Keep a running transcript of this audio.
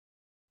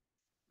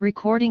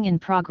Recording in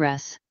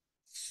progress.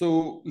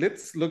 So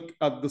let's look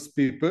at this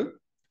paper,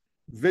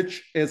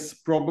 which is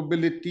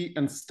probability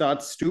and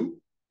starts to,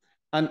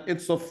 and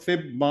it's of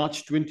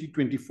March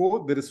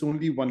 2024. There is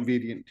only one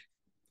variant.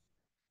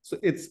 So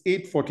it's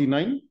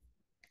 8:49,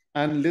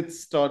 and let's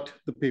start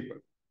the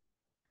paper.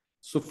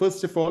 So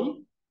first of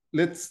all,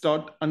 let's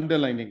start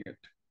underlining it.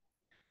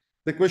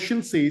 The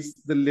question says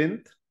the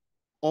length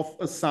of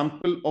a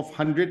sample of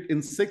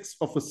 106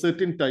 of a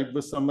certain type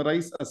was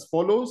summarized as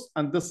follows,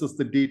 and this is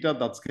the data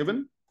that's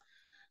given.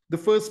 The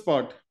first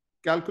part,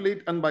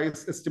 calculate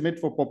unbiased estimate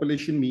for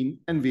population mean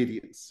and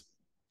variance.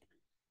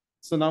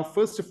 So now,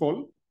 first of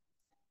all,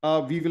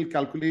 we will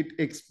calculate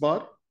X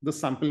bar, the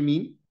sample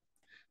mean.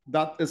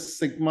 That is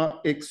sigma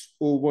X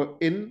over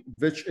N,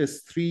 which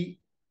is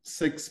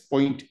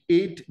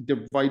 36.8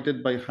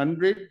 divided by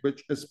 100,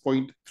 which is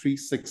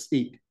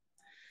 0.368.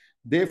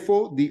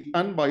 Therefore, the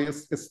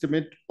unbiased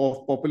estimate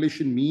of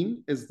population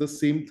mean is the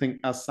same thing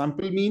as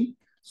sample mean.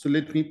 So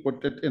let me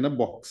put it in a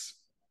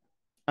box.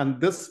 And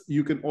this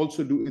you can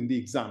also do in the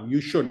exam. You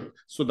should,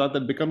 so that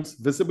it becomes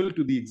visible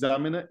to the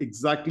examiner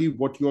exactly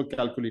what you are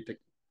calculating.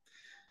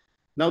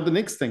 Now, the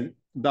next thing,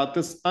 that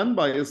is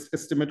unbiased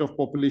estimate of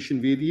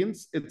population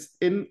variance. It's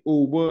N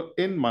over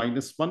N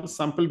minus 1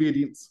 sample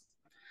variance.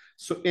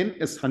 So N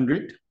is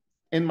 100,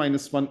 N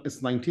minus 1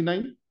 is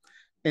 99.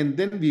 And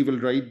then we will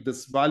write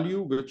this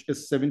value, which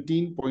is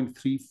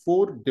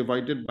 17.34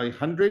 divided by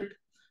 100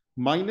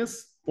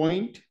 minus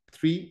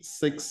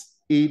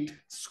 0.368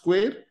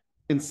 square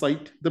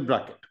inside the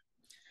bracket.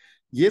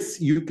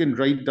 Yes, you can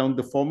write down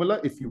the formula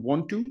if you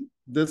want to.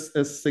 This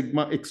is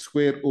sigma X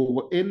square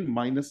over N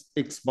minus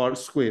X bar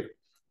square.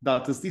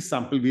 That is the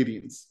sample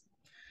variance.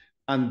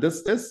 And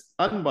this is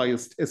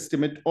unbiased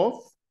estimate of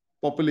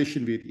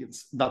population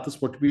variance. That is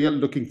what we are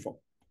looking for.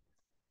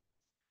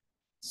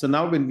 So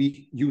now when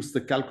we use the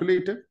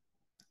calculator,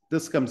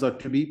 this comes out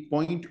to be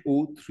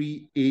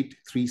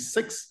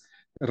 0.03836.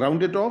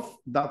 Rounded off,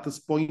 that is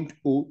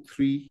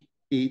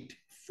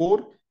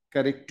 0.0384,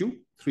 correct to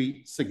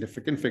 3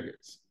 significant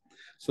figures.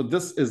 So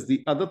this is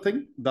the other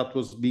thing that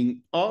was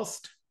being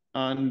asked.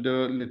 And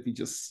let me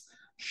just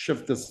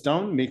shift this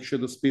down, make sure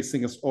the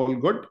spacing is all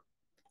good.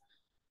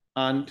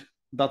 And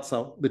that's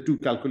how the two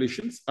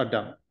calculations are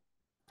done.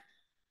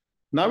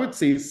 Now it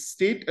says,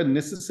 state a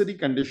necessary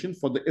condition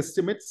for the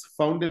estimates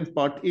found in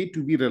part A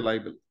to be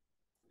reliable.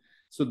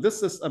 So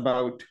this is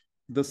about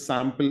the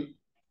sample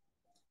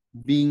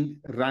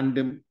being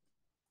random.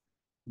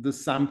 The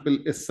sample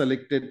is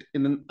selected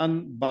in an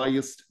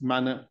unbiased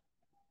manner.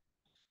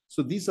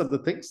 So these are the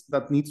things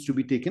that needs to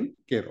be taken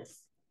care of.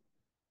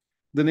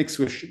 The next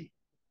question.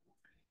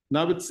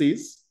 Now it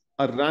says,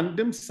 a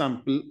random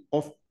sample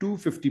of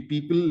 250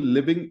 people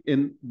living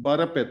in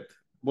Barapet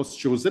was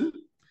chosen.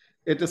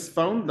 It is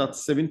found that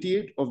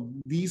 78 of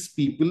these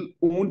people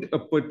owned a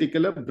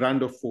particular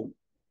brand of phone.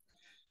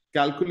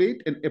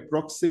 Calculate an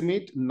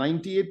approximate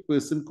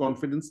 98%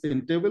 confidence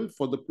interval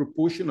for the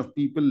proportion of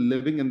people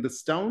living in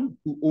this town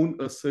who own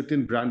a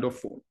certain brand of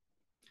phone.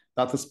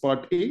 That is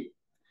part A.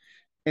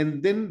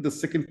 And then the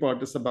second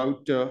part is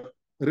about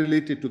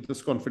related to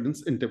this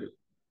confidence interval.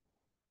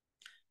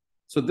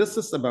 So this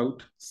is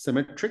about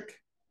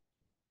symmetric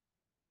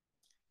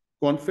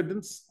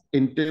confidence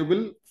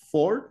interval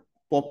for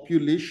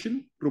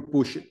population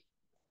proportion.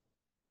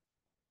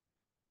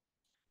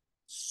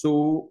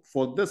 So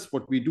for this,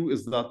 what we do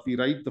is that we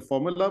write the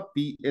formula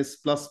PS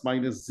plus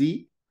minus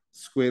Z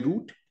square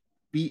root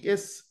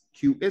PS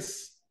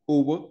QS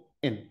over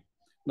N.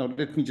 Now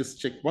let me just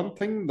check one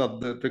thing,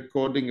 that the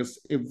recording is,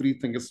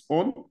 everything is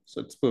on,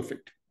 so it's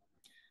perfect.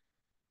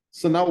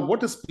 So now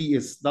what is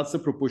PS? That's the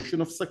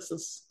proportion of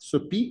success. So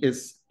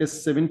PS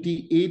is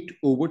 78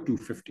 over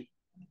 250.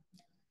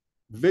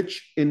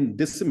 Which in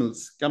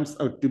decimals comes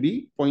out to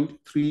be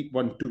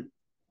 0.312.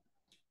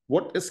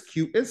 What is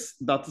QS?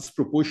 That is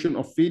proportion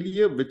of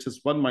failure, which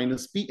is 1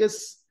 minus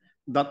PS.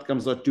 That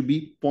comes out to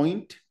be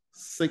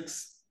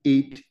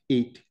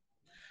 0.688.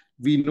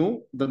 We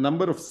know the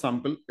number of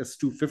sample is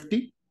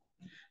 250.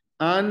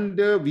 And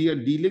we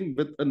are dealing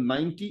with a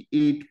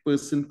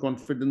 98%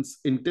 confidence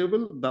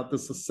interval. That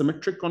is a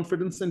symmetric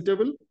confidence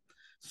interval.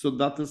 So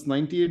that is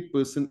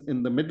 98%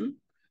 in the middle,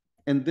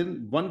 and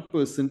then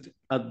 1%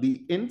 at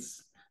the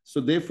ends. So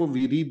therefore,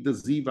 we read the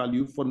Z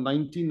value for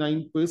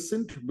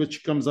 99%,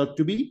 which comes out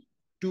to be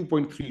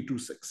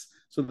 2.326.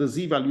 So the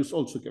Z value is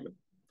also given.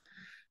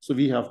 So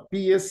we have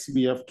PS,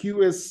 we have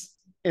QS,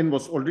 N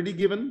was already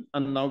given,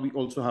 and now we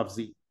also have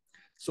Z.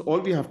 So all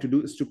we have to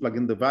do is to plug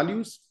in the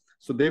values.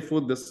 So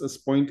therefore, this is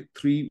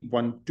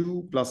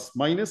 0.312 plus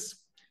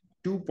minus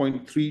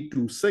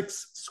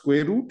 2.326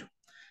 square root.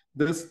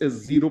 This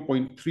is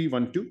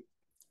 0.312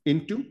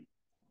 into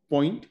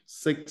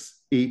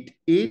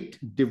 0.688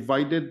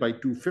 divided by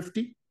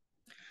 250.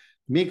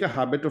 Make a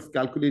habit of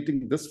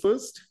calculating this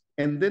first,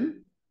 and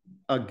then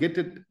get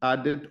it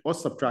added or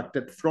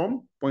subtracted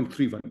from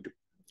 0.312.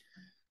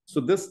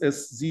 So this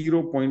is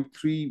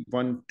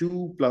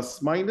 0.312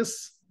 plus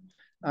minus,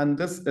 and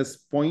this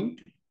is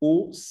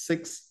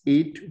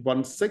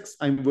 0.06816.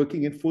 I'm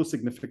working in 4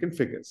 significant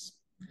figures.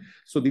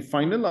 So the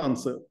final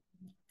answer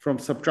from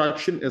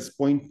subtraction is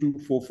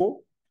 0.244.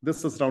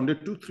 This is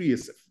rounded to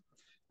 3SF.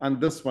 And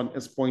this one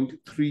is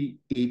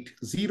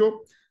 0.380.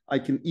 I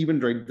can even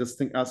write this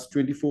thing as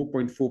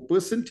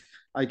 24.4%.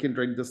 I can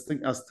write this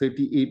thing as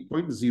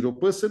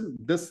 38.0%.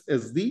 This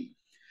is the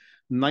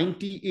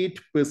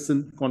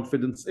 98%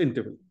 confidence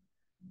interval.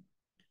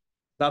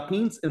 That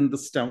means in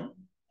this town,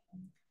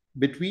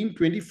 between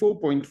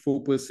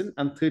 24.4%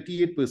 and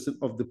 38%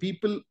 of the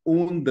people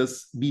own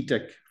this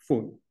BTEC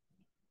phone.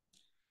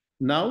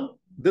 Now,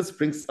 this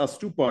brings us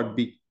to part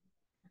B.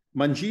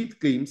 Manjeet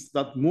claims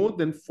that more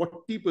than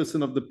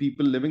 40% of the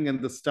people living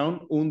in this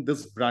town own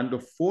this brand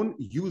of phone.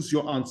 Use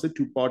your answer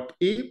to part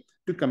A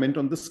to comment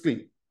on this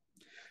claim.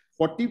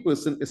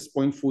 40% is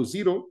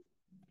 0.40.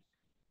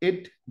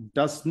 It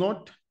does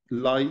not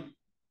lie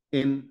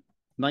in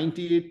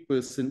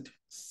 98%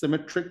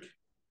 symmetric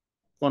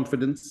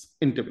confidence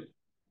interval.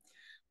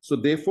 So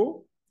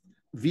therefore,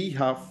 we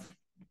have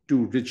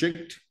to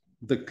reject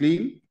the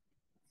claim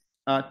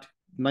at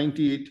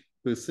 98%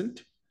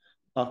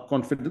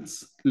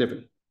 confidence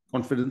level,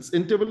 confidence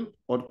interval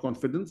or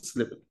confidence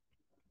level.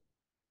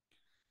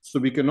 So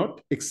we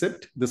cannot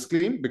accept this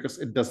claim because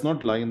it does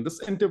not lie in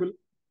this interval.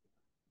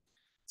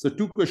 So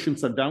 2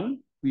 questions are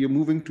down. We are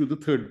moving to the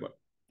third one.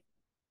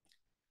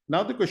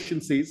 Now the question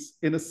says,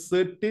 in a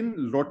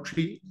certain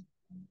lottery,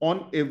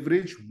 on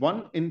average,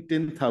 1 in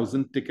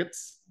 10,000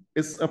 tickets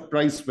is a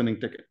prize-winning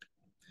ticket.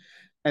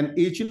 An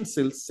agent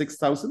sells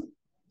 6,000.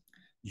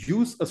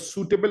 Use a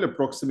suitable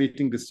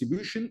approximating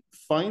distribution.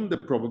 Find the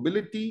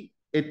probability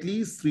at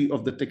least 3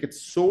 of the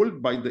tickets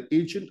sold by the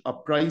agent are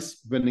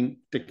prize-winning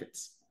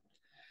tickets.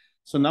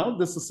 So now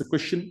this is a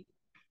question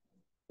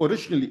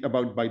originally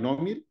about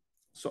binomial.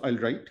 So I'll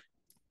write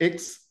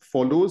X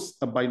follows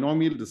a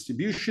binomial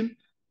distribution.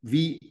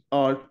 We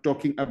are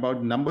talking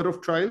about number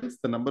of trials,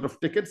 the number of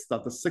tickets,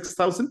 that is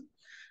 6,000.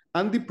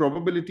 And the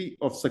probability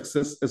of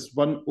success is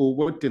 1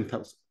 over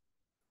 10,000.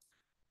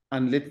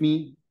 And let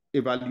me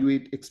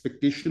evaluate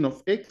expectation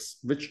of X,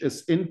 which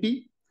is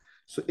NP.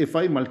 So if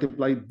I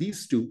multiply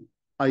these two,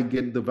 I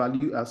get the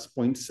value as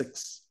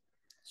 0.6.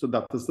 So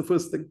that is the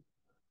first thing.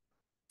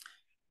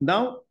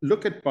 Now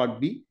look at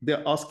part B.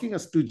 They're asking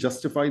us to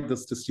justify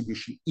this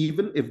distribution.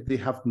 Even if they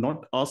have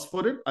not asked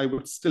for it, I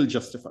would still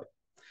justify.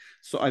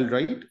 So I'll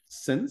write,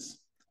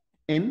 since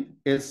N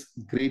is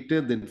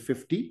greater than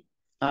 50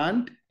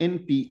 and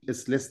NP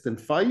is less than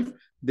 5,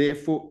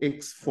 therefore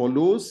X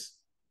follows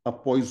a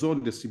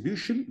Poisson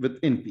distribution with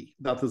NP.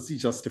 That is the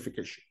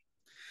justification.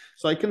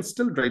 So I can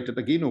still write it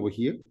again over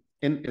here.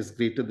 N is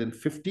greater than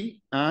 50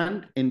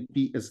 and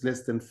NP is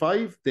less than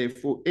 5.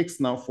 Therefore, X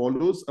now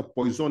follows a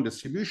Poisson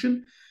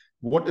distribution.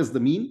 What is the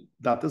mean?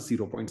 That is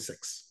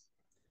 0.6.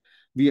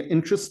 We are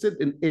interested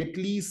in at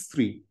least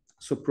 3.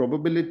 So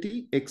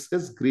probability X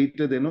is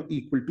greater than or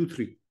equal to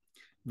 3,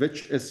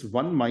 which is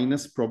 1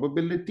 minus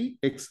probability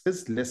X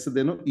is lesser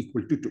than or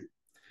equal to 2,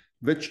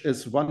 which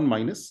is 1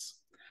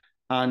 minus,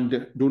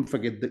 and don't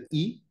forget the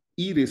E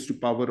raised to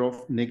power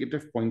of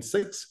negative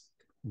 0.6,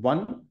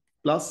 1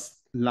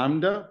 plus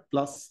lambda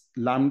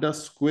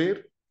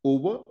square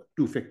over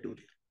 2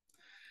 factorial.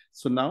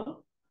 So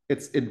now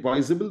it's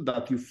advisable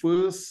that you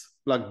first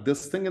plug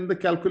this thing in the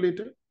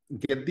calculator,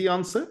 get the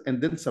answer,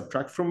 and then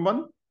subtract from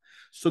 1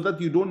 so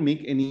that you don't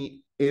make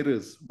any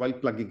errors while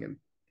plugging in.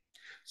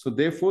 So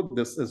therefore,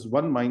 this is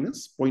 1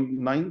 minus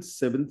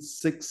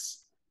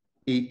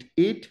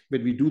 0.97688.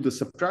 When we do the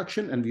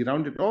subtraction and we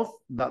round it off,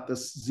 that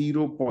is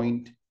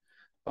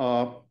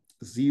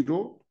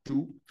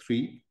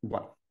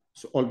 0.0231.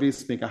 So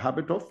always make a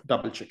habit of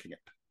double checking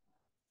it.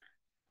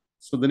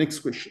 So the next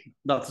question,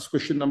 that is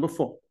question number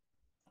 4.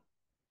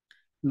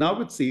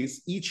 Now it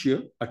says each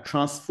year a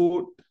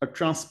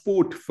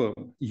transport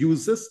firm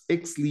uses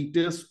X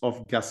liters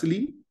of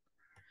gasoline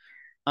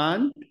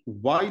and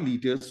Y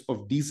liters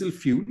of diesel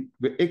fuel,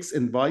 where X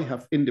and Y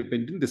have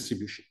independent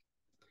distribution.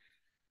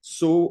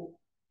 So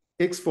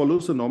X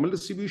follows a normal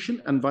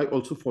distribution and Y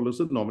also follows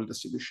a normal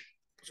distribution.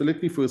 So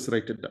let me first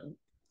write it down.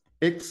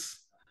 X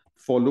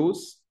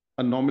follows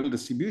a normal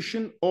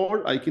distribution,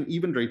 or I can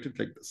even write it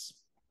like this.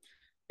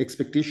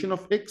 Expectation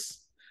of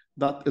X,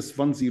 that is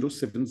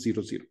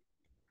 10700.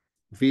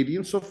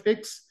 Variance of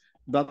X,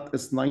 that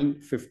is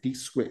 950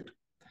 squared.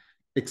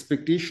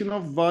 Expectation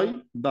of Y,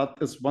 that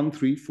is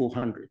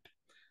 13400.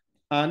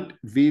 And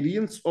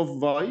variance of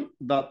Y,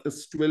 that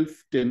is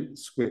 1210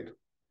 squared.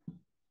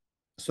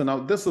 So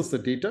now this is the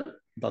data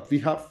that we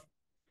have.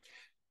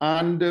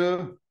 And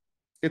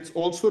it's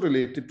also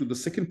related to the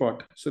second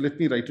part. So let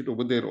me write it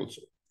over there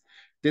also.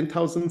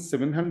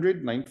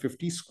 10,700,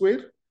 950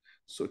 square.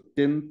 So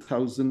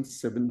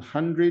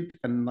 10,700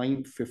 and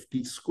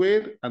 950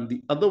 square. And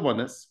the other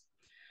one is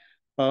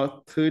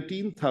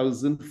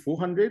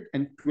 13,400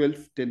 and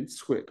 1210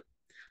 square.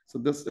 So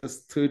this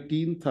is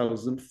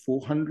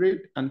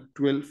 13,400 and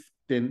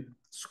 1210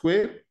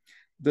 square.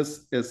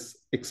 This is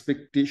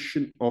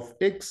expectation of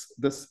X.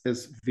 This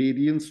is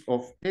variance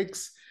of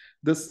X.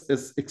 This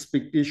is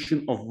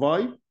expectation of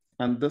Y.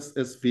 And this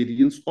is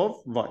variance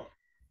of Y.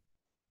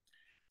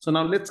 So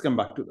now let's come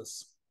back to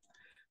this.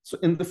 So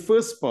in the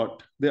first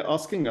part, they're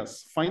asking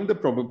us, find the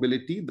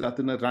probability that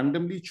in a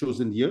randomly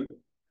chosen year,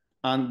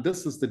 and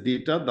this is the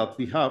data that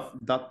we have,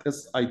 that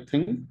is, I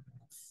think,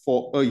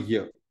 for a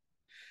year.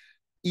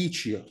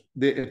 Each year,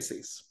 there it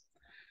says,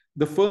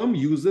 the firm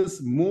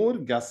uses more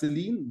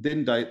gasoline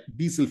than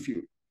diesel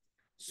fuel.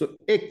 So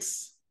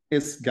X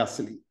is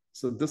gasoline.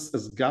 So this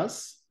is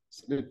gas.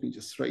 So let me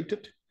just write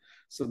it.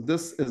 So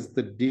this is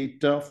the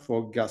data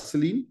for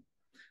gasoline,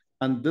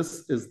 and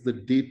this is the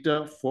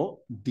data for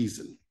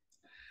diesel.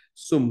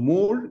 So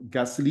more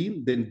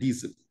gasoline than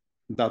diesel.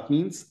 That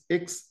means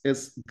X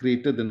is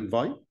greater than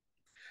Y.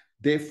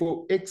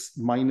 Therefore, X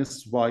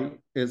minus Y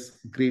is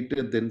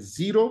greater than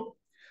 0.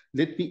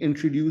 Let me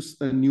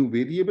introduce a new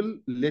variable.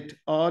 Let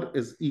R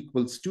is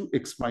equals to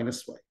X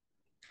minus Y.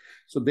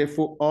 So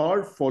therefore,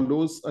 R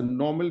follows a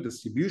normal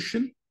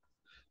distribution.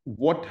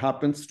 What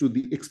happens to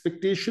the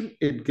expectation?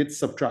 It gets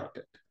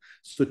subtracted.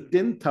 So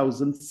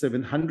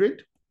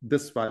 10,700,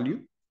 this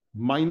value,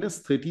 minus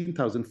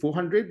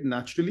 13,400,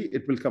 naturally,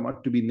 it will come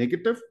out to be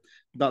negative.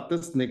 That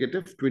is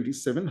negative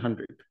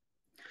 2,700.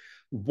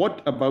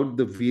 What about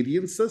the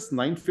variances?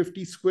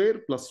 950 square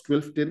plus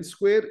 1210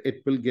 square,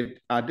 it will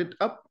get added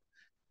up.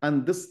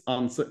 And this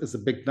answer is a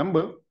big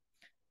number.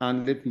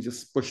 And let me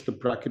just push the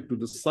bracket to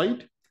the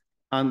side.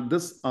 And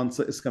this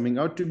answer is coming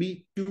out to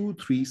be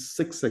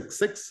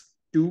 23666.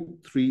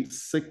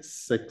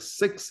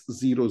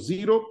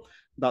 2366600.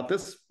 That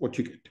is what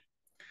you get.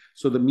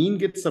 So the mean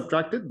gets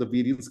subtracted, the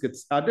variance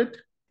gets added.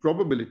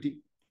 Probability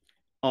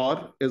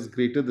R is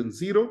greater than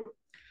 0.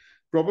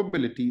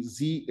 Probability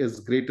Z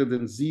is greater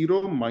than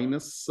 0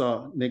 minus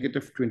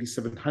negative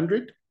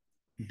 2,700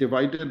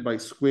 divided by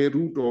square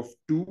root of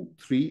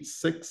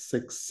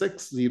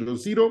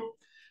 2366600.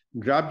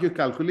 Grab your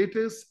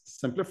calculators,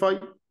 simplify.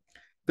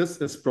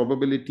 This is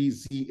probability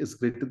Z is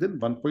greater than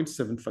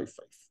 1.755.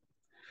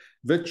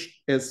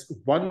 which is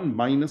 1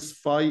 minus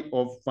phi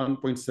of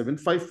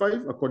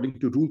 1.755 according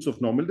to rules of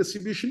normal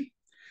distribution.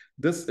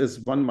 This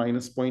is 1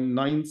 minus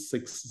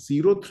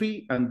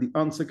 0.9603, and the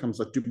answer comes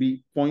out to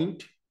be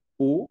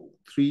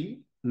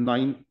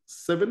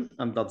 0.0397,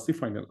 and that's the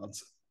final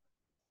answer.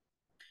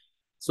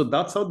 So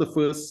that's how the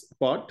first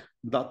part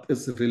that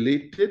is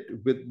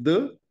related with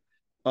the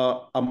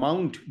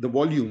amount, the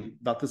volume,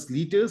 that is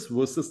liters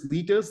versus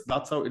liters,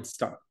 that's how it's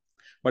done.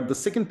 But the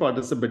second part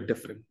is a bit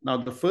different. Now,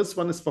 the first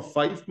one is for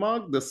 5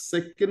 mark. The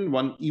second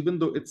one, even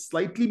though it's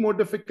slightly more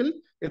difficult,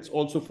 it's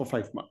also for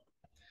 5 mark.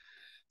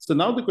 So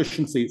now the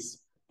question says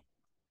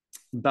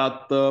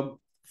that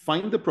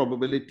find the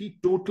probability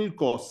total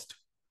cost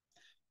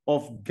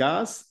of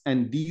gas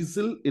and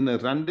diesel in a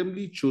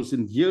randomly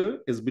chosen year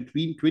is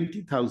between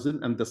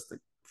 20,000 and this thing.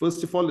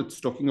 First of all, it's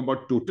talking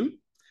about total,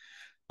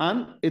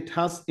 and it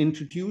has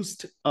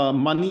introduced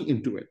money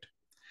into it.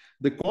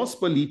 The cost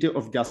per liter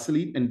of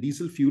gasoline and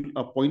diesel fuel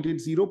are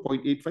 0.80,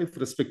 0.85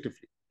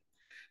 respectively.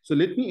 So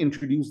let me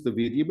introduce the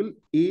variable.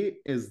 A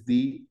is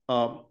the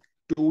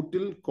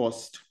total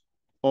cost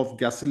of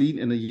gasoline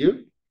in a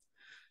year.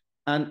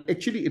 And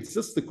actually, it's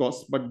just the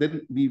cost, but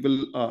then we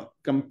will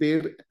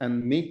compare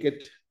and make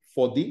it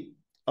for the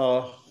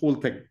whole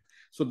thing.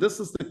 So this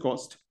is the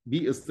cost.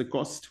 B is the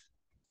cost.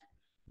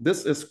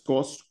 This is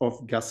cost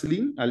of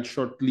gasoline. I'll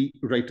shortly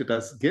write it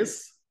as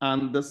gas.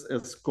 And this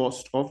is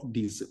cost of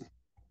diesel.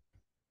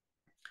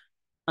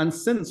 And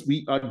since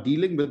we are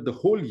dealing with the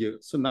whole year,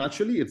 so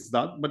naturally it's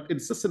that, but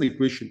it's just an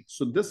equation.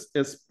 So this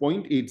is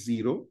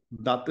 0.80,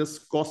 that is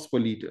cost per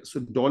liter.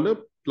 So dollar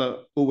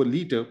over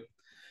liter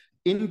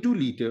into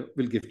liter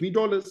will give me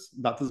dollars.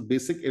 That is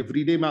basic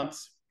everyday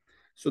maths.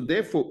 So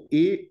therefore,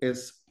 A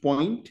is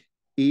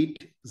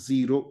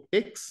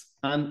 0.80x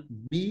and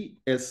B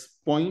is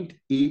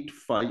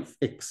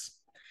 0.85x.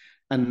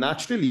 And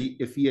naturally,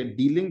 if we are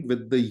dealing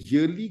with the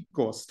yearly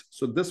cost,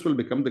 so this will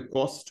become the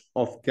cost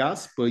of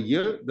gas per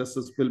year. This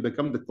will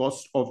become the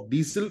cost of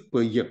diesel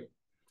per year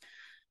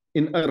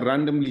in a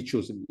randomly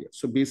chosen year.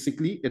 So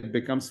basically, it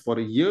becomes for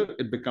a year,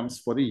 it becomes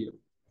for a year.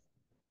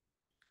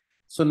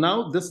 So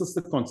now this is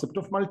the concept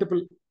of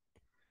multiple.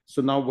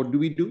 So now what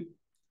do?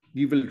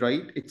 We will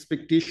write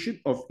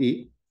expectation of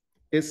A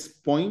is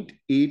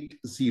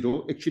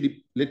 0.80.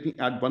 Actually, let me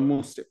add one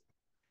more step.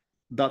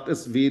 That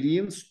is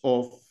variance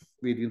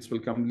will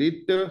come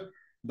later.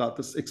 That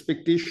is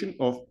expectation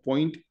of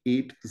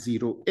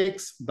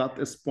 0.80x. That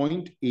is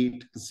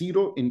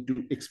 0.80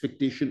 into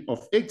expectation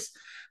of x.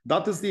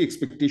 That is the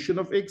expectation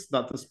of x.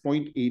 That is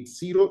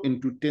 0.80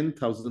 into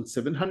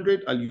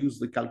 10,700. I'll use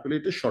the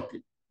calculator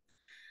shortly.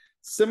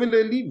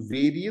 Similarly,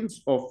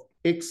 variance of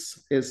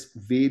x is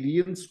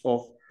variance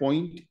of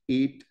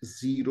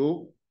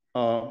 0.80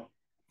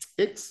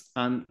 x.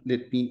 And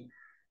let me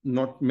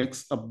not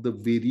mix up the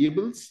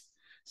variables.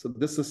 So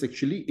this is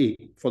actually A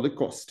for the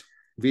cost.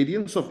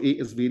 Variance of A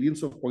is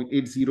variance of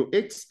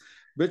 0.80x,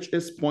 which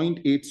is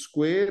 0.8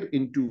 square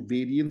into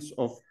variance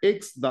of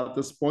x. That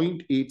is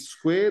 0.8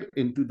 square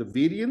into the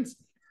variance.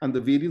 And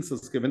the variance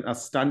is given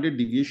as standard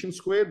deviation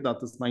square.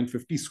 That is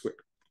 950 square.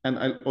 And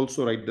I'll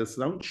also write this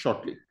down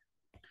shortly.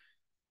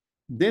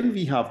 Then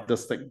we have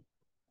this thing,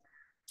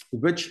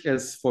 which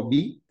is for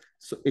B.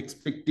 So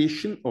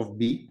expectation of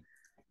B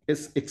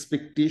is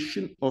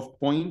expectation of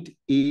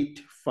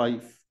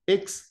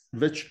 0.85x,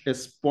 which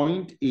is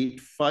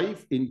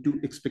 0.85 into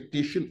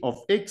expectation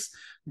of x.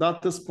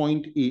 That is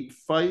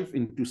 0.85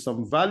 into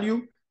some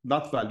value.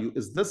 That value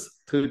is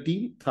this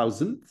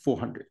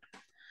 13,400.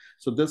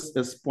 So this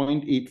is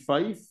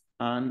 0.85,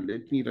 and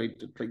let me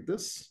write it like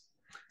this.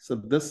 So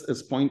this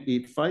is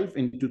 0.85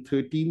 into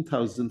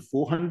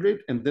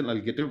 13,400, and then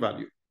I'll get a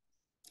value.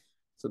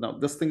 So now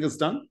this thing is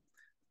done.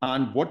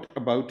 And what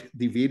about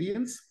the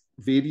variance?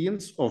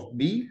 Variance of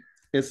B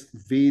is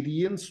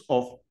variance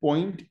of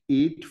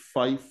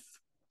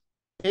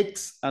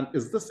 0.85x. And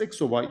is this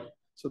x or y?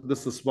 So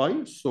this is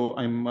y. So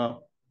I'm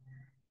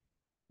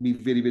be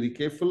very, very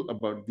careful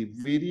about the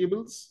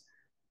variables.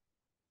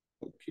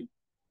 Okay.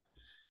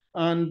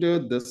 And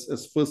this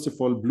is, first of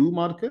all, blue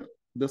marker.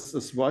 This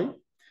is y.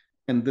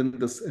 And then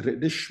this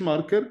reddish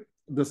marker.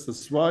 This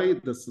is y.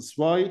 This is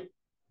y.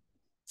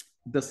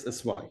 This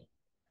is y.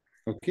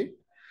 Okay.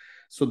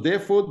 So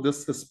therefore,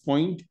 this is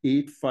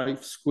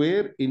 0.85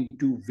 square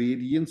into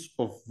variance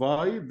of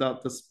y.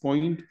 That is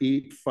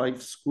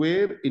 0.85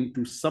 square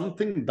into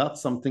something. That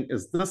something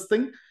is this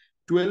thing,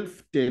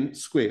 1210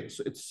 square.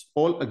 So it's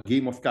all a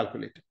game of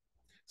calculator.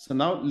 So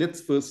now let's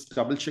first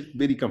double check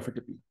very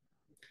comfortably.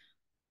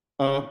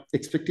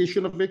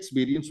 Expectation of x,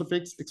 variance of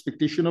x,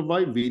 expectation of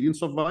y,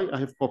 variance of y. I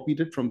have copied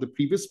it from the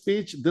previous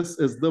page. This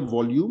is the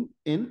volume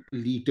in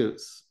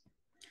liters.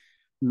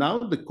 Now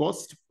the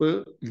cost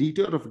per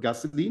liter of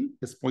gasoline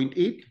is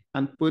 0.8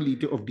 and per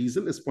liter of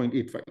diesel is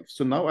 0.85.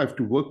 So now I have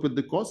to work with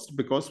the cost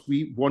because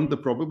we want the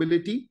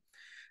probability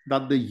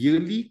that the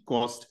yearly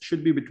cost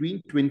should be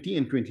between 20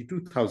 and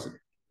 22,000.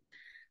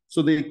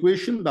 So the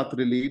equation that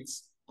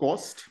relates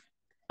cost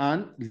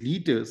and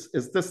liters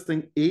is this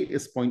thing. A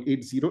is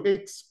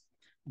 0.80x,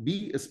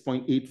 B is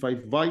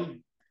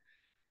 0.85y,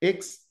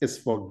 X is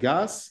for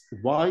gas,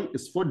 Y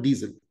is for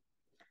diesel.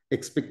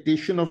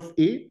 Expectation of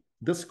A,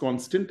 this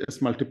constant is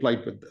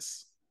multiplied with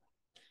this.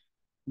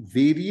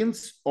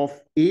 Variance of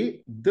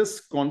A,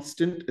 this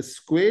constant is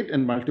squared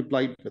and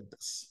multiplied with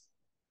this.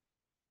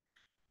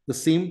 The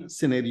same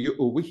scenario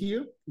over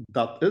here,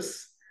 that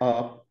is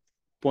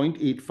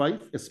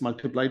 0.85 is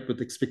multiplied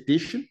with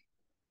expectation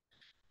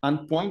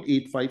and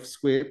 0.85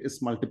 square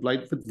is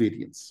multiplied with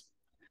variance.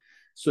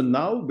 So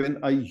now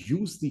when I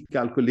use the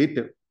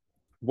calculator,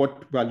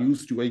 what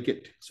values do I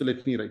get? So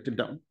let me write it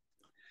down.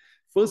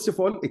 First of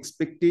all,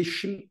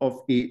 expectation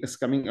of A is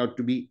coming out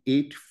to be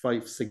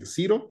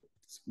 8560.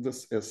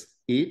 This is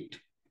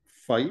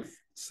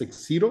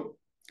 8560.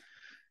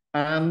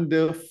 And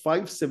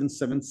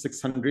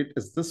 577,600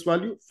 is this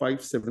value,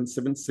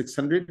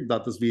 577,600.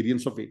 That is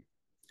variance of A.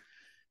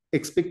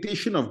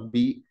 Expectation of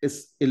B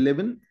is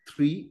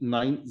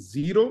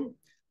 11,390.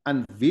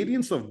 And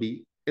variance of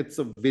B, it's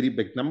a very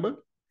big number.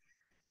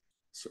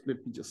 So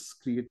let me just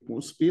create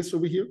more space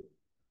over here.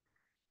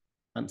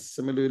 And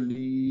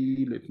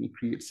similarly, let me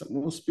create some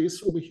more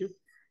space over here.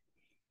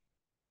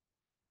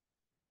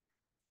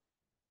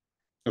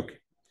 Okay.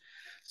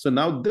 So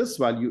now this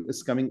value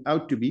is coming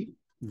out to be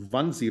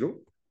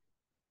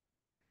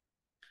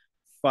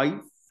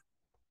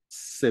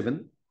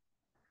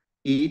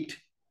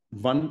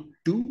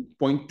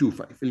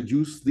 10,57812.25. We'll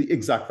use the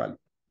exact value.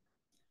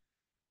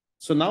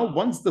 So now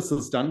once this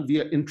is done, we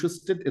are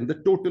interested in the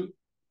total.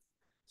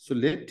 So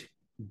let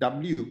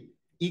W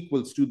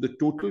equals to the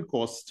total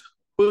cost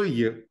per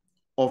year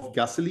of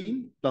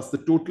gasoline plus the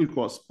total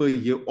cost per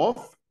year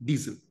of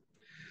diesel.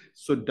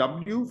 So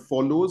W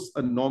follows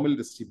a normal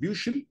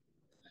distribution.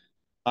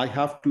 I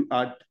have to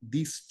add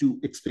these two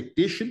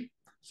expectations.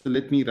 So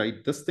let me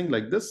write this thing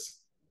like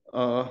this.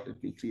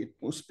 Let me create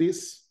more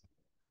space.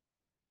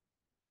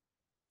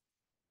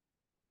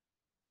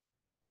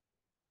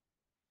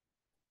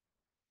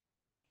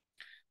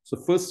 So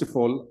first of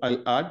all,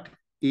 I'll add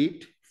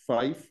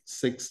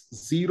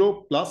 8560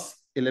 plus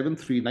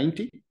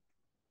 11,390.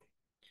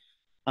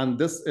 And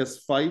this is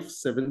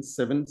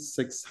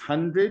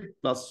 577,600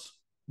 plus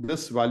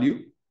this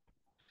value,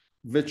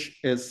 which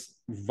is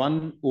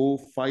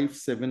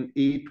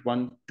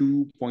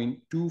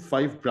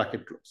 10,57812.25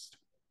 bracket closed.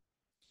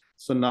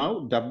 So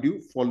now W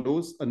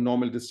follows a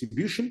normal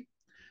distribution.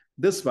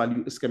 This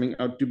value is coming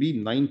out to be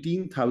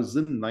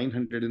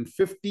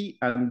 19,950,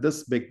 and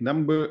this big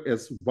number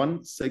is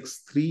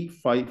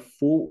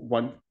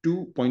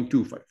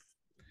 1635412.25.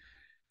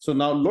 So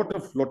now lot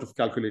of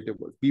calculator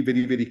work. Be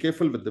very, very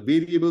careful with the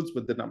variables,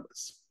 with the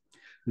numbers.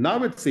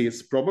 Now it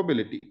says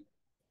probability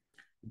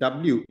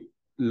W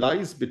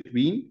lies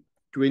between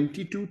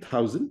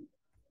 22,000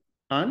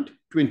 and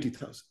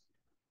 20,000.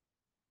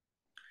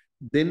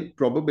 Then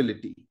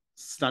probability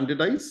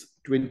standardize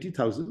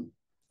 20,000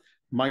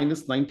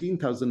 minus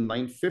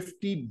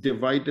 19,950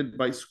 divided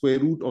by square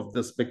root of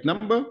this big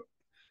number.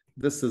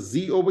 This is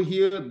Z over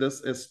here. This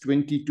is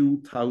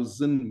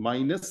 22,000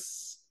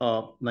 minus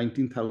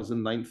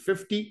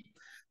 19,950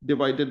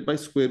 divided by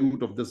square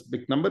root of this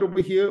big number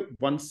over here,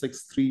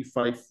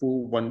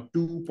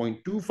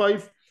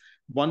 1635412.25,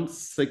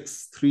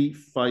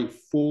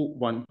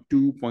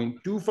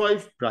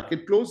 1635412.25,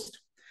 bracket closed.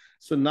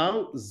 So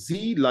now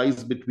Z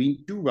lies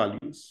between two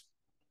values.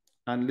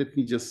 And let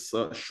me just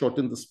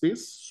shorten the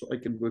space so I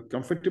can work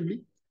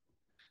comfortably.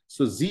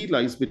 So Z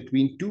lies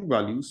between two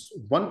values.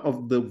 One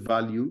of the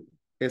value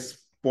is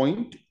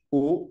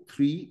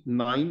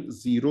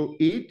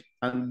 0.03908,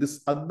 and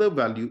this other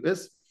value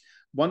is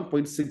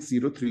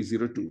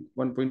 1.60302,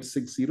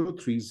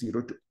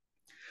 1.60302.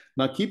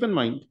 Now keep in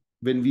mind,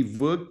 when we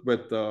work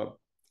with the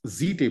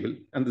Z table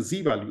and the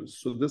Z values,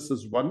 so this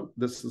is 1,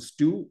 this is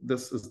 2,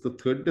 this is the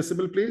third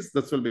decimal place,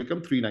 this will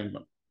become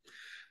 391.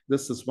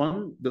 This is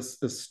 1,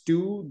 this is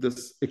 2,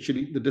 this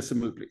actually the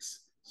decimal place.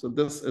 So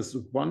this is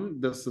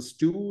 1, this is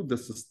 2,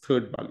 this is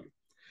third value.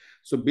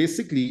 So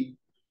basically,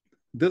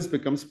 this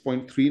becomes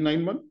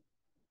 0.391.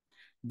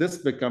 This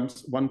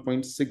becomes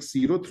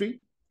 1.603.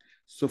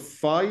 So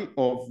phi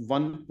of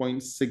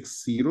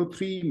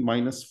 1.603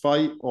 minus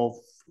phi of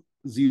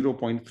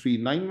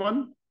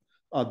 0.391.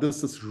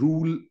 This is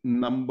rule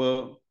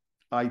number,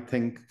 I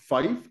think,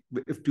 5.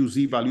 If two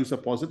Z values are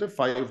positive,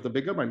 phi of the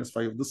bigger minus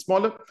phi of the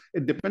smaller.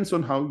 It depends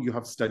on how you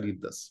have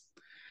studied this.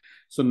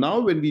 So now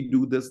when we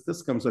do this,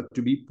 this comes out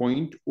to be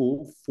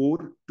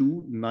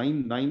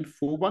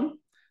 0.042991,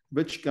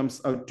 which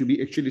comes out to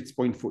be, actually it's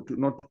 0.42,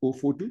 not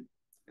 042,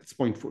 it's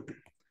 0.42.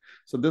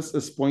 So this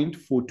is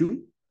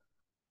 0.42.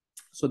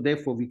 So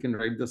therefore we can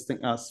write this thing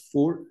as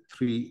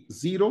 430.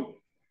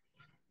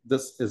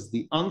 This is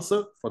the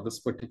answer for this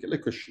particular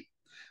question.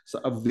 So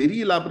a very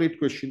elaborate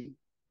question,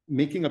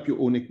 making up your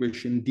own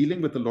equation,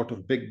 dealing with a lot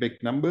of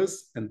big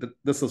numbers, and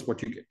this is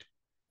what you get.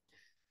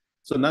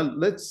 So now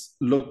let's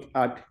look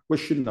at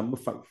question number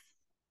 5.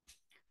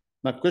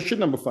 Now question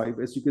number 5,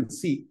 as you can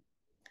see,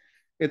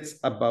 it's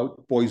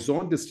about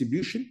Poisson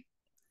distribution.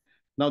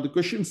 Now the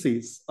question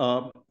says,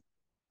 a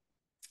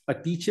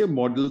teacher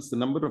models the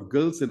number of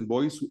girls and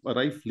boys who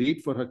arrive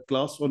late for her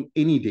class on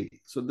any day.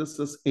 So this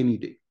is any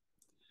day.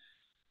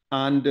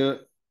 And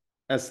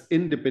as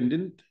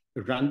independent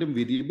random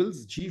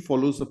variables, G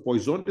follows a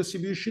Poisson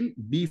distribution,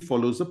 B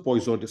follows a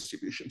Poisson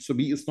distribution. So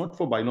B is not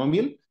for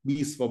binomial,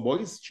 B is for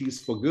boys, G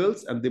is for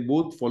girls, and they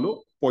both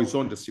follow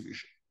Poisson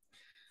distribution.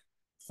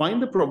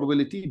 Find the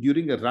probability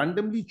during a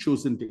randomly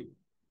chosen day.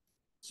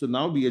 So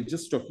now we are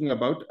just talking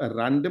about a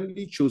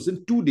randomly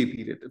chosen 2-day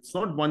period. It's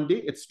not 1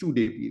 day, it's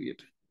 2-day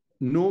period.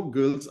 No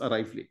girls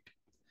arrive late.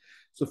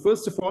 So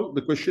first of all,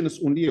 the question is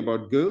only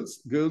about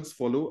girls. Girls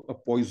follow a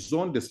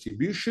Poisson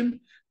distribution.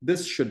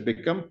 This should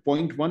become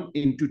 0.1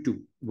 into 2.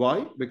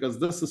 Why? Because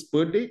this is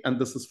per day and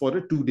this is for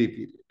a 2-day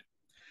period.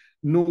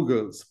 No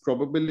girls.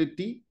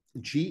 Probability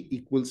G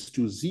equals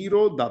to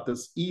 0. That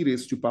is e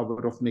raised to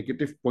power of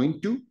negative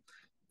 0.2.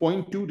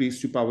 0.2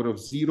 raised to power of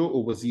 0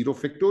 over 0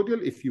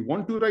 factorial. If you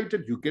want to write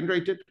it, you can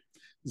write it.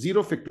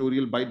 0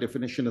 factorial by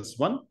definition is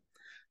 1.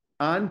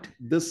 And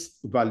this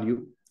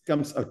value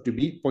comes out to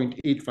be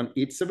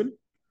 0.8187,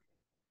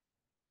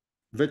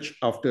 which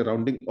after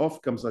rounding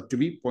off comes out to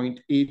be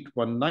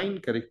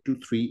 0.819, correct to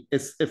 3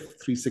 SF,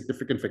 3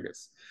 significant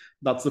figures.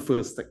 That's the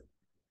first thing.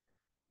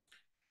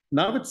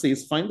 Now it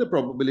says, find the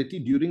probability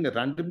during a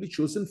randomly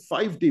chosen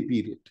 5-day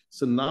period.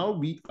 So now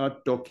we are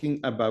talking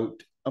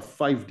about a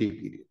 5-day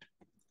period.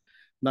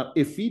 Now,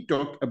 if we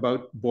talk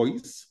about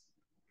boys,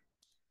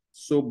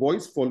 so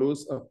boys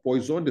follows a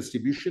Poisson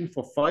distribution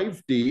for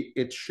 5-day,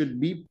 it should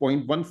be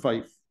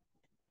 0.15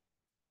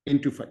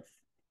 into 5.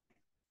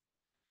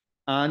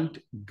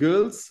 And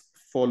girls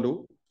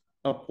follow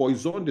a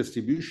Poisson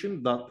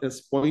distribution that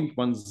is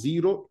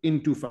 0.10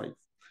 into 5.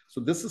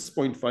 So this is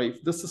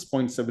 0.5, this is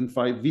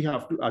 0.75. We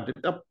have to add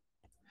it up.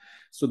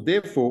 So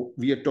therefore,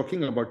 we are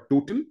talking about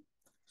total.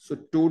 So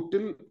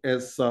total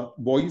is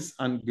boys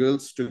and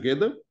girls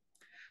together.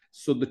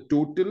 So the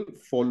total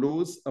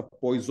follows a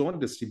Poisson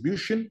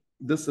distribution.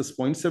 This is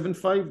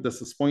 0.75,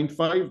 this is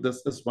 0.5,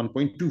 this is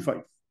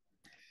 1.25.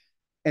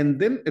 And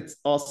then it's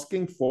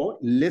asking for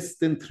less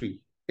than 3.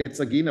 It's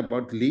again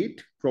about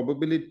late.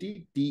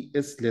 Probability T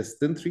is less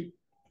than 3.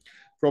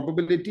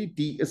 Probability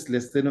T is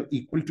less than or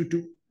equal to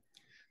 2.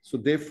 So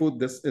therefore,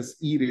 this is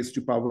e raised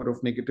to power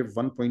of negative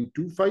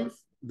 1.25.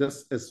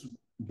 This is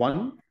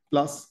 1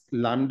 plus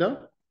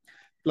lambda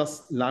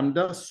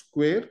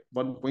square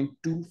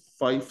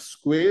 1.25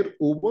 square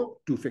over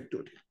 2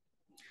 factorial.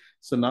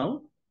 So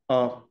now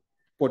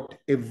put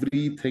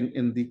everything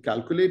in the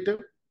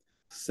calculator,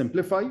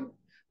 simplify,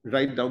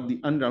 write down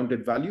the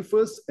unrounded value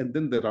first and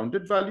then the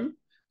rounded value.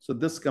 So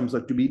this comes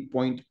out to be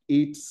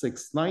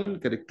 0.869,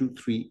 correct to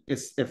 3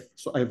 SF.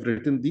 So I've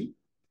written the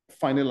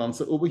final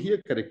answer over here,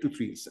 correct to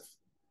 3 SF.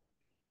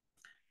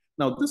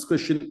 Now this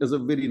question is a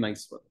very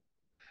nice one.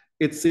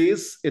 It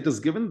says it is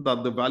given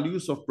that the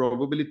values of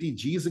probability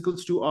G is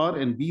equals to R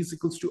and B is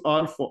equals to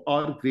R for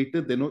R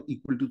greater than or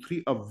equal to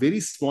 3 are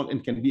very small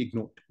and can be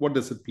ignored. What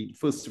does it mean?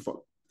 First of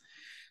all,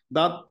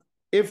 that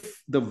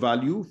if the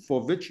value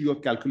for which you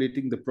are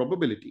calculating the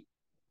probability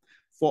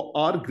for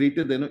R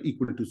greater than or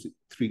equal to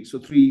 3, so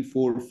 3,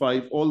 4,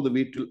 5, all the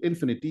way to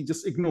infinity,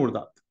 just ignore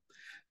that.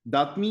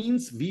 That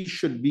means we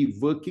should be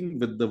working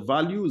with the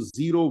value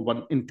 0,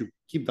 1, and 2.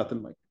 Keep that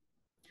in mind.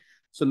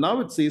 So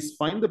now it says,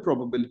 find the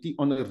probability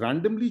on a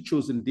randomly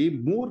chosen day,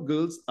 more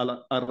girls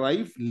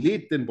arrive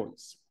late than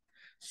boys.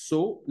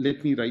 So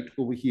let me write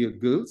over here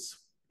girls.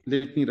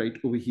 Let me write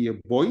over here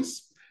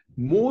boys.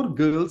 More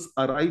girls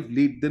arrive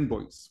late than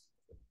boys.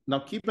 Now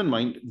keep in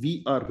mind,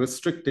 we are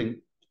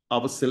restricting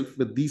ourselves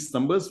with these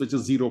numbers, which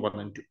is 0, 1,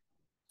 and 2.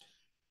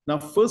 Now,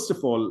 first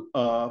of all,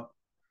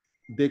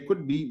 there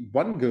could be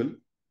one girl.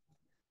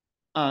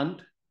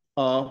 And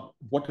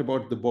what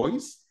about the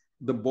boys?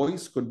 The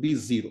boys could be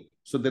 0.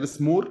 So there is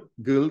more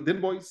girl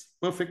than boys.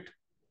 Perfect.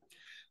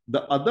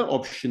 The other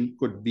option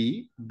could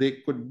be, there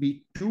could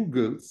be 2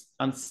 girls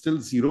and still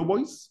 0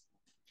 boys.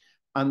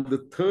 And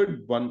the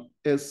third one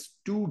is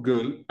 2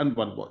 girls and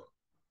 1 boy.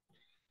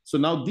 So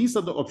now these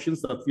are the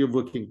options that we are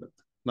working with.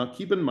 Now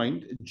keep in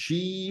mind,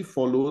 G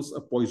follows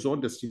a Poisson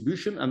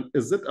distribution. And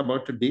is it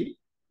about a day?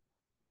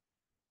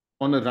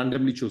 On a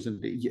randomly chosen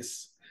day?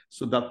 Yes.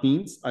 So that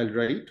means I'll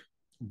write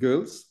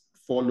girls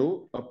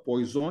follow a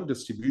Poisson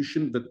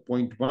distribution with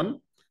 0.1.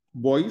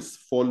 Boys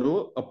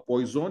follow a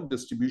Poisson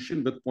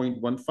distribution with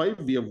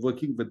 0.15. We are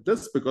working with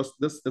this because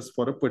this is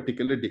for a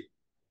particular day.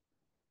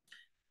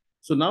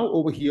 So now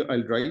over here,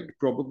 I'll write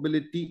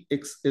probability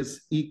X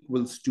is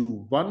equals to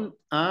 1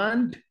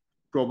 and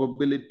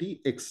probability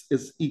X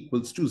is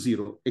equals to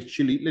 0.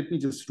 Actually, let me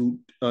just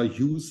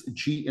use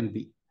G and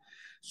B.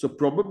 So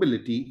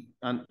probability,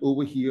 and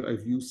over here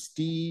I've used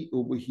T,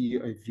 over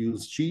here I've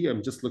used G.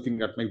 I'm just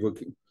looking at my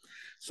working.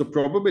 So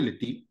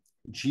probability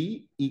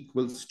G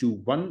equals to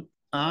 1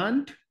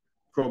 and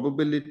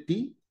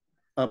probability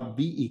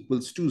B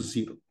equals to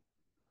 0.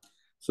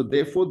 So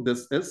therefore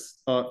this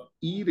is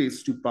e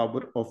raised to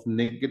power of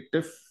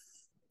negative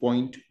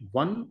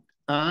 0.1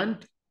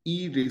 and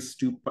e raised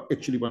to,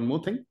 actually one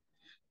more thing,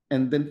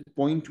 and then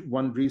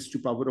 0.1 raised to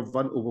power of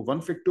 1 over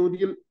 1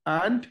 factorial,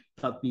 and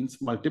that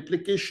means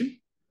multiplication.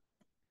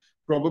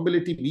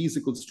 Probability B is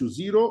equals to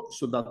 0.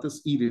 So that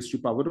is e raised to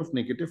power of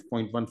negative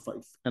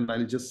 0.15. And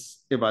I'll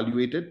just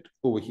evaluate it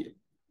over here.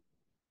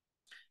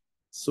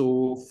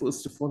 So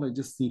first of all, I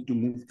just need to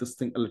move this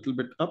thing a little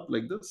bit up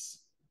like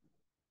this.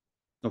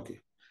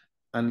 Okay.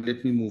 And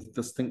let me move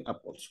this thing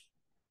up also.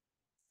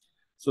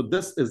 So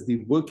this is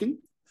the working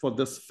for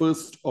this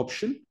first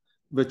option,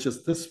 which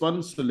is this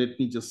one. So let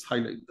me just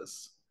highlight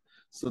this.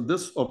 So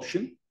this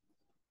option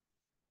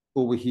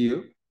over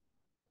here,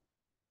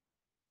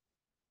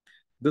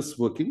 this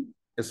working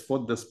is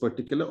for this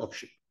particular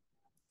option.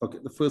 Okay,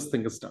 the first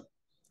thing is done.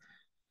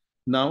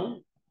 Now,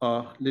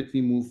 let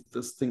me move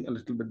this thing a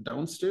little bit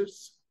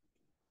downstairs.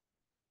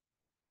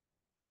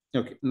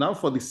 Okay, now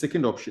for the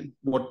second option,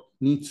 what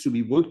needs to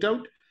be worked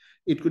out?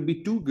 It could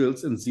be 2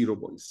 girls and 0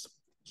 boys.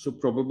 So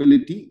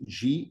probability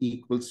G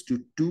equals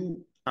to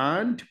 2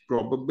 and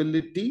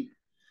probability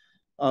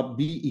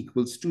B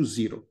equals to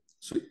 0.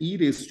 So e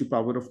raised to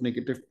power of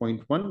negative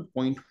 0.1,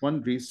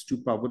 0.1 raised to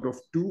power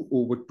of 2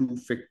 over 2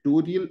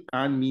 factorial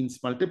and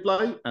means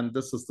multiply. And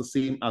this is the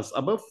same as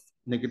above,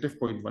 negative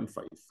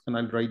 0.15. And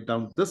I'll write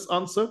down this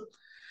answer.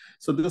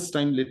 So this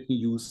time, let me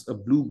use a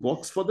blue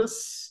box for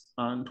this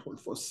and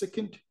hold for a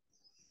second.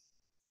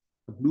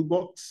 A blue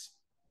box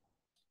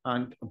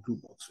and a blue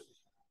box.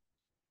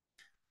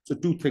 So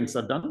 2 things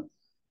are done.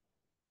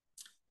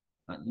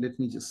 And let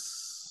me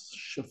just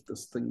shift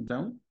this thing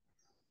down.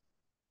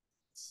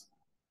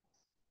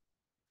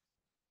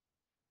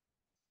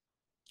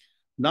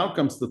 Now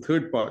comes the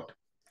third part,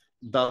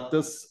 that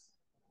is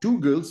 2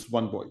 girls,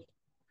 1 boy.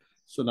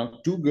 So now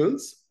 2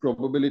 girls,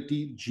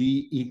 probability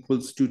G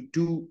equals to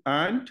 2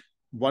 and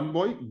 1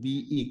 boy,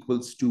 B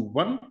equals to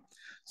 1.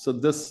 So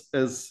this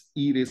is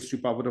e raised to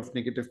power of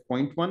negative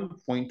 0.1,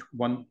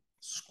 0.1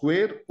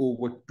 square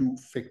over 2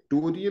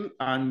 factorial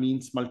and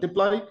means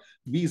multiply.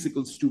 B is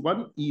equals to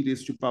 1, e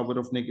raised to power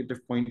of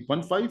negative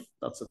 0.15.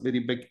 That's a very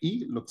big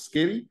E, looks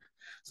scary.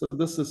 So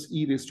this is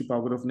e raised to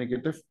power of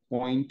negative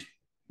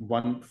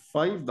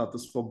 0.15. That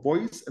is for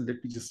boys. And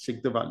let me just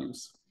check the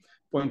values.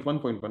 0.1,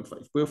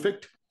 0.15.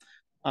 Perfect.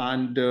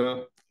 And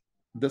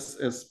this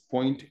is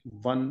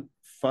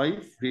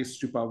 0.15 raised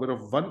to power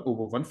of 1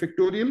 over 1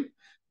 factorial.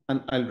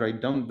 And I'll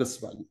write down this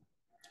value.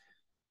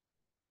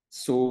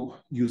 So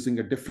using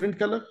a different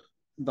color,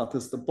 that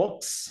is the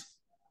box.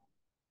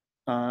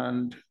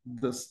 And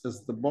this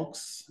is the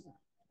box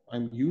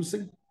I'm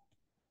using.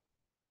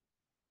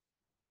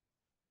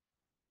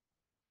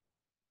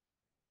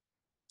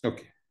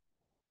 Okay.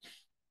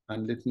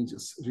 And let me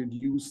just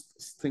reduce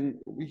this thing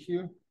over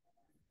here.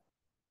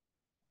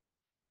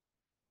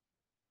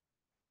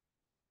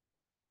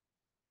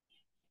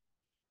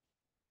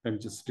 I'm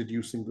just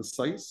reducing the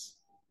size.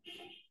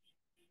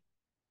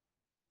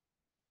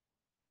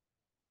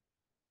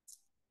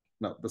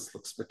 Now this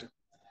looks better.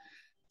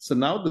 So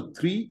now the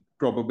 3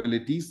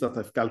 probabilities that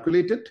I've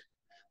calculated.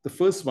 The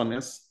first one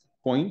is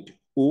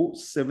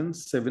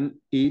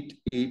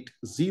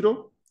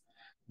 0.077880.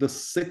 The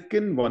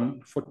second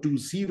one for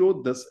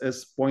 20, this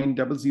is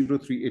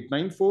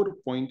 0.003894,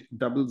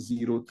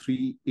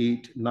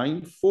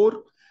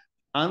 0.003894.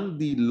 And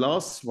the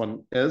last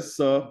one is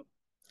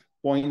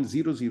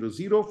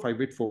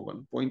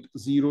 0.0005841,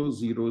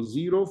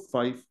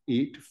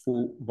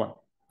 0.0005841.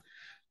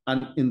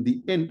 And in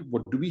the end,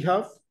 what do we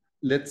have?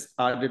 Let's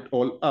add it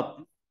all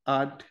up.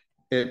 Add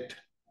it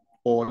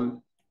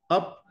all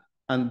up.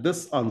 And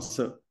this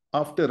answer,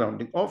 after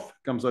rounding off,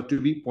 comes out to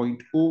be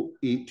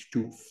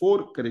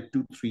 0.0824, correct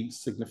to 3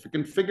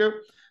 significant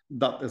figure.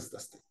 That is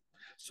this thing.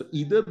 So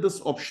either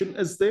this option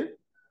is there,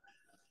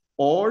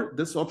 or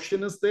this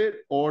option is there,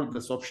 or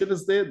this option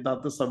is there.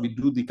 That is how we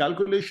do the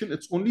calculation.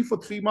 It's only for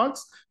 3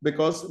 marks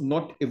because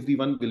not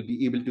everyone will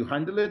be able to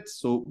handle it.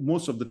 So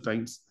most of the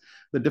times,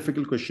 the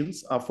difficult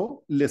questions are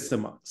for lesser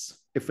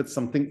marks if it's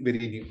something very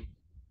new.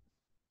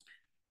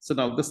 So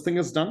now this thing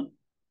is done.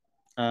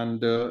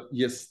 And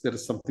yes, there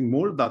is something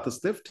more that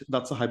is left.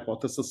 That's a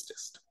hypothesis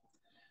test.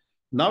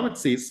 Now it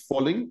says,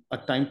 following a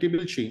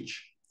timetable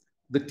change,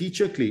 the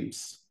teacher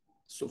claims.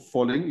 So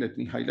following, let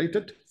me highlight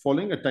it.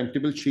 Following a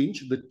timetable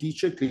change, the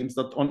teacher claims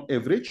that on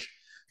average,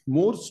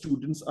 more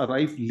students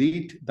arrive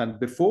late than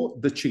before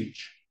the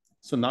change.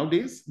 So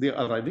nowadays, they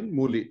are arriving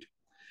more late.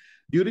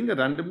 During a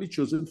randomly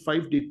chosen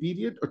 5-day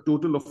period, a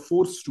total of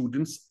 4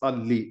 students are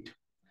late.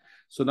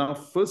 So now,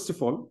 first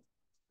of all,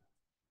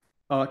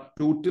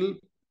 total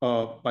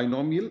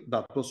binomial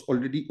that was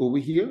already over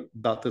here,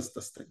 that is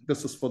this thing.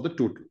 This is for the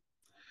total.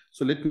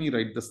 So let me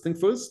write this thing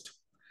first.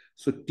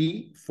 So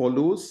T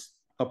follows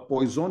a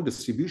Poisson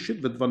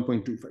distribution with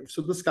 1.25.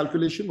 So this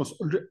calculation was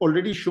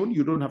already shown.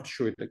 You don't have to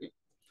show it again.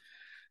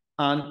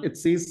 And it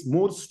says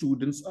more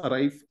students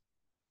arrive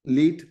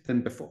late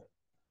than before.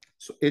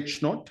 So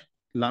H naught,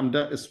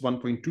 lambda is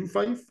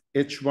 1.25.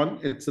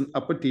 H1, it's an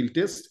upper tail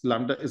test.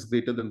 Lambda is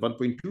greater than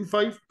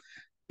 1.25.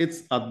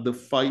 It's at the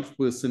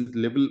 5%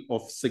 level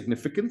of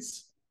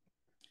significance.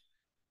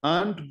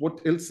 And what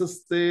else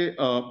is there?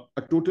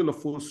 A total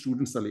of 4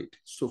 students are late.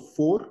 So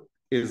 4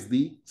 is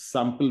the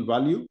sample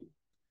value.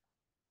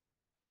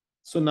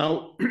 So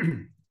now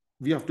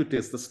we have to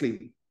test this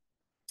claim.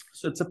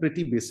 So it's a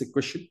pretty basic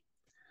question.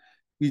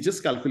 We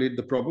just calculate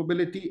the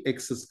probability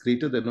x is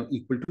greater than or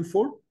equal to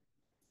 4.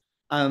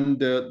 And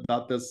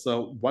that is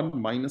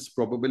 1 minus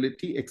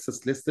probability x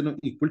is less than or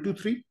equal to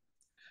 3,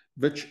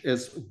 which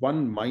is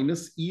 1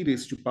 minus e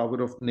raised to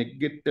power of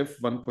negative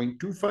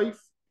 1.25.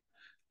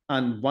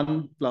 And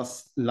 1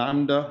 plus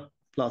lambda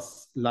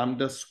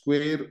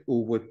square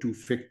over 2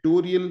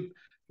 factorial,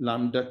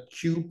 lambda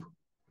cube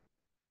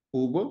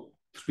over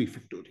 3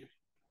 factorial.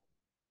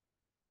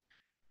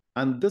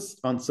 And this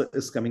answer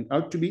is coming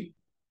out to be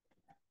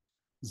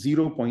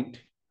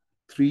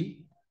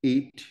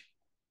 0.38,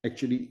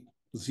 actually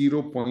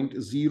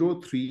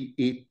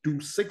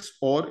 0.03826,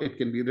 or it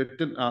can be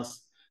written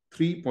as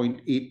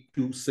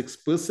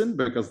 3.826%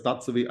 because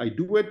that's the way I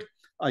do it.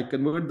 I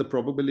convert the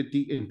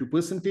probability into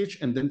percentage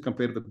and then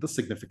compare with the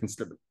significance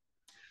level.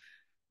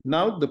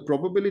 Now the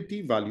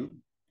probability value,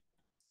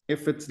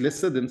 if it's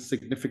lesser than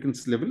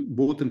significance level,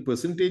 both in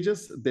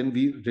percentages, then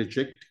we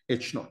reject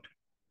H naught.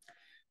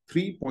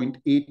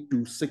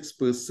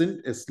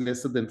 3.826% is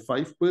lesser than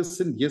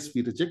 5%. Yes,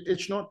 we reject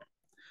H naught.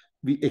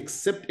 We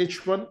accept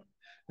H1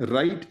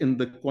 right in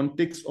the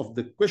context of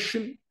the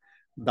question.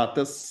 That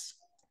is,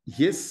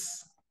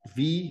 yes,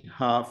 we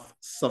have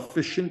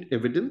sufficient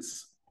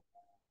evidence,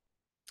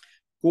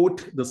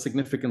 quote the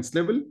significance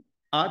level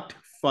at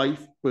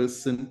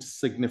 5%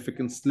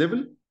 significance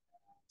level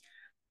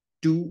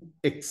to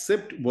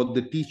accept what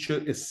the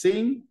teacher is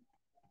saying,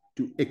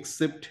 to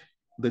accept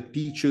the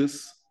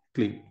teacher's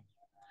claim.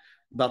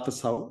 That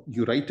is how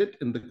you write it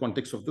in the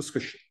context of this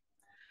question.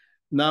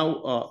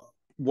 Now,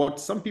 what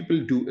some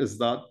people do is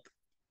that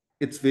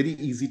it's very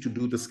easy to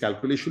do this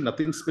calculation,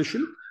 nothing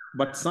special,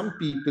 but some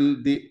people,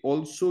 they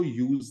also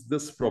use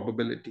this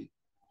probability.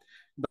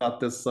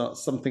 That is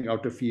something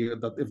out of here,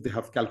 that if they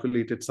have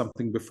calculated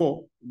something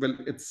before, well,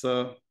 it's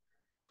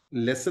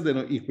lesser than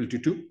or equal to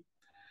 2.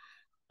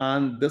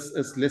 And this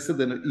is lesser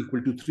than or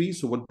equal to 3.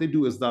 So what they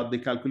do is that they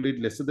calculate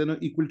lesser than or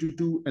equal to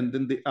 2, and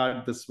then they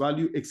add this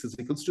value, x is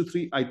equals to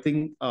 3. I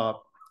think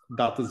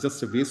that is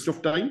just a waste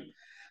of time.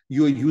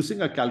 You are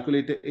using a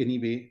calculator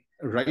anyway.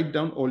 Write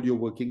down all your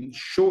working,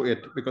 show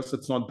it, because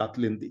it's not that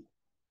lengthy.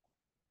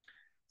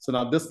 So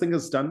now this thing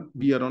is done.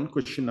 We are on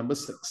question number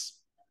 6.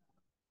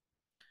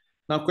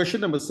 Now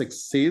question number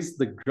 6 says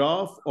the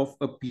graph of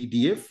a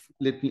PDF.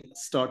 Let me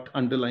start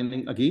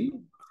underlining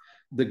again.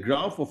 The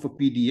graph of a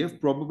PDF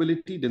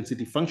probability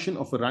density function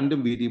of a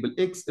random variable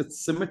x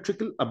is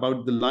symmetrical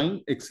about the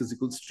line x is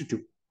equals to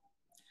 2.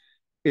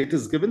 It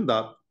is given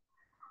that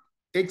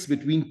x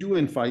between 2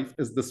 and 5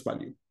 is this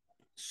value.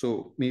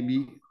 So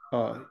maybe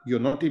you're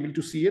not able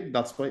to see it.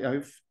 That's why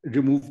I've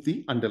removed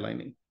the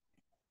underlining.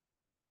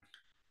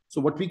 So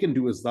what we can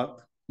do is that,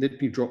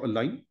 let me draw a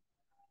line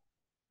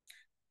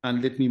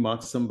and let me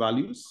mark some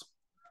values.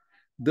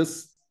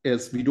 This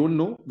is, we don't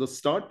know the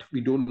start,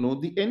 we don't know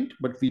the end,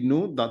 but we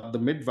know that the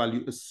mid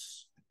value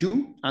is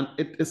 2 and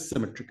it is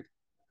symmetrical.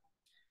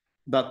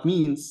 That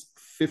means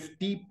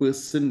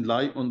 50%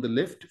 lie on the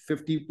left,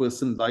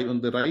 50% lie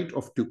on the right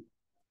of 2.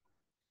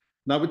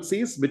 Now it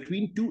says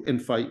between 2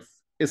 and 5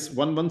 is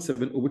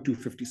 117 over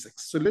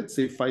 256. So let's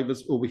say 5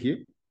 is over here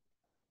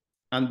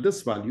and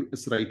this value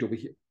is right over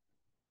here.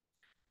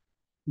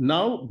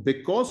 Now,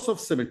 because of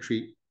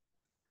symmetry,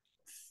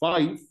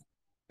 5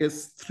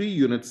 is 3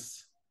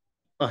 units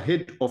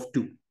ahead of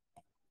 2.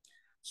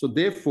 So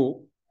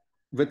therefore,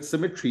 with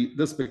symmetry,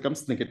 this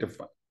becomes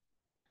 -1.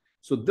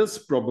 So this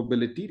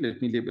probability,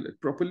 let me label it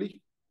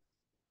properly.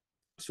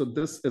 So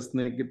this is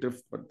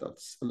negative, but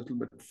that's a little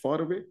bit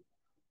far away.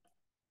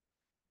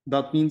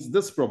 That means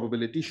this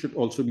probability should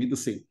also be the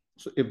same.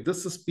 So if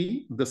this is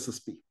P, this is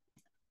P.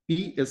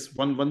 P is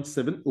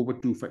 117 over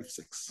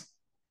 256.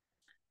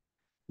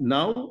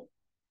 Now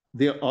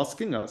they are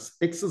asking us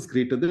X is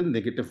greater than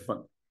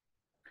 -1.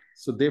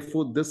 So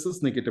therefore, this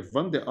is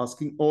 -1. They're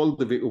asking all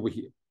the way over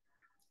here.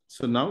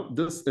 So now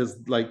this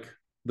is like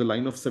the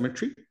line of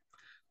symmetry.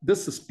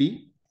 This is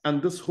P,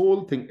 and this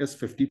whole thing is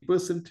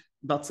 50%.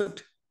 That's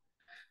it.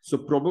 So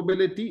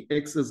probability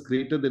X is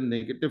greater than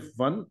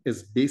 -1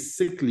 is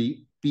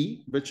basically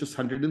P, which is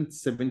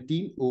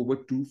 117 over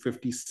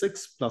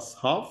 256 plus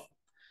half.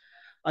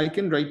 I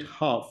can write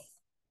half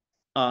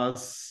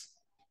as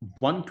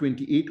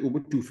 128 over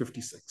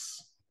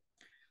 256.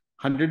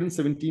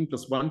 117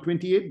 plus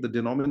 128, the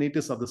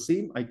denominators are the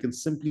same. I can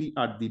simply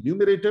add the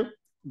numerator.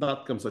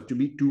 That comes out to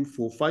be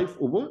 245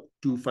 over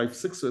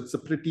 256. So it's a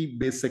pretty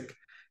basic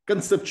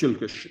conceptual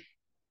question.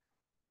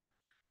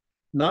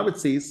 Now it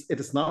says it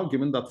is now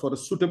given that for a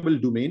suitable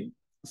domain.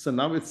 So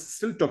now it's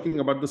still talking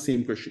about the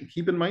same question.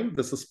 Keep in mind,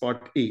 this is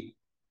part A.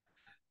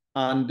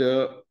 And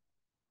there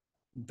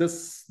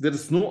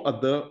is no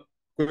other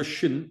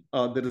question,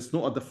 there is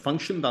no other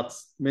function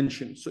that's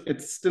mentioned. So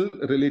it's still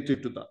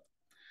related to that.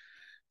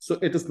 So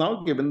it is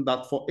now given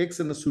that for X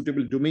in a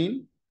suitable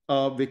domain,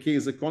 where K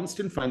is a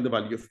constant, find the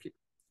value of K.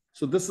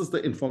 So this is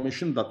the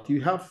information that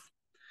you have,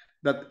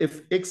 that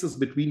if X is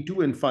between 2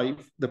 and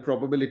 5, the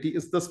probability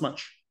is this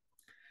much.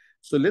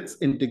 So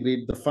let's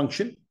integrate the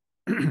function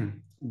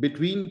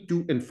between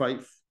 2 and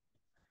 5.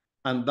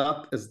 And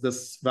that is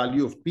this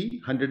value of P,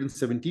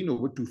 117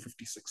 over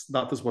 256.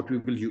 That is what we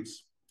will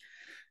use.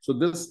 So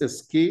this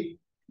is K,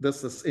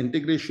 this is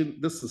integration,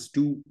 this is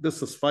 2,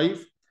 this is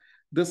 5.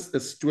 This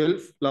is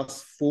 12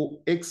 plus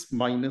 4x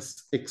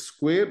minus x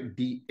squared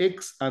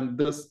dx, and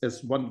this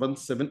is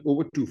 117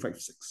 over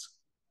 256.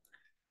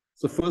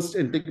 So first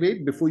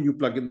integrate before you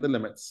plug in the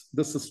limits.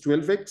 This is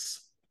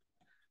 12x,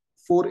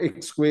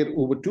 4x squared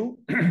over 2,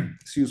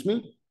 excuse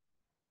me,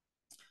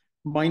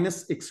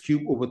 minus x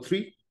cubed over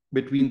 3.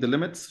 Between the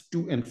limits,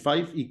 2 and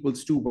 5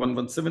 equals to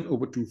 117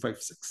 over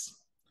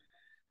 256.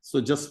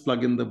 So just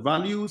plug in the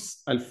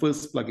values. I'll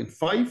first plug in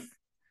 5.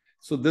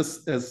 So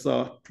this is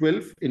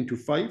 12 into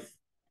 5.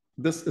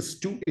 This is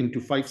 2 into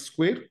 5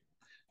 squared.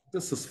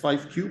 This is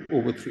 5 cubed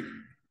over 3.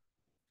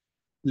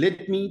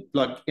 Let me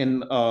plug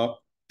in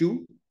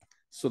 2.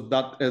 So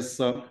that is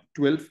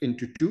 12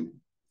 into 2.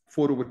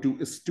 4 over 2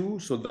 is 2.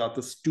 So that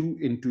is 2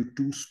 into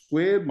 2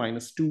 squared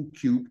minus 2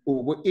 cubed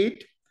over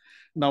 8.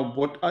 Now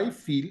what I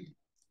feel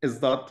is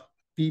that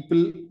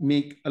people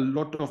make a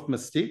lot of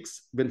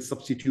mistakes when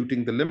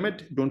substituting the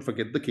limit. Don't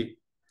forget the K.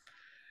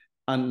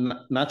 And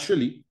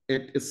naturally,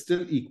 it is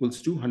still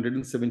equals to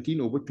 117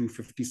 over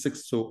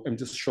 256. So I'm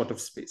just short of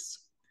space.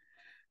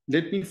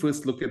 Let me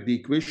first look at the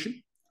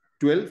equation.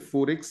 12,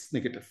 4x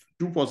negative,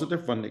 2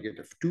 positive, 1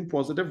 negative, 2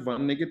 positive,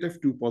 1 negative,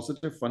 2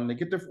 positive, 1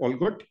 negative, all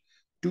good.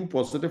 2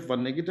 positive,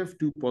 1 negative,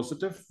 2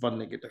 positive, 1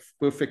 negative.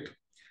 Perfect.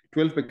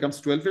 12 becomes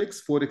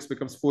 12x, 4x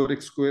becomes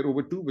 4x squared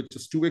over 2, which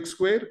is 2x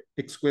squared.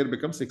 X squared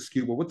becomes x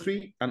cubed over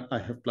 3, and I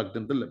have plugged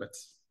in the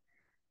limits.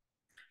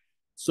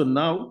 So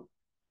now,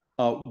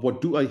 what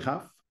do I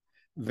have?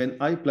 When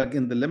I plug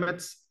in the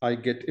limits, I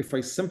get, if I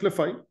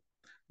simplify,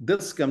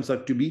 this comes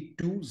out to be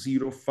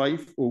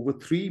 205 over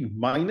 3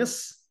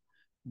 minus,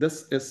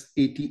 this is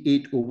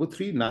 88 over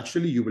 3.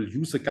 Naturally, you will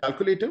use a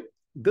calculator.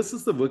 This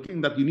is the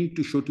working that you need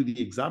to show to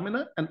the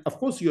examiner. And of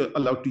course, you're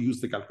allowed to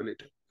use the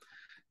calculator.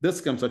 This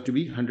comes out to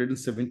be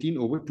 117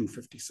 over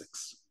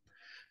 256.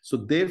 So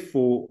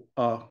therefore,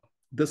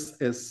 this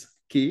is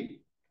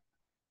K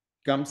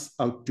comes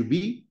out to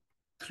be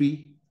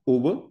 3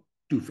 over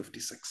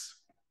 256.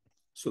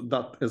 So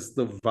that is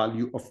the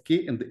value of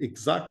K in the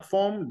exact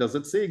form. Does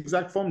it say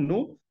exact form?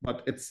 No,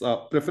 but it's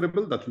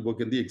preferable that you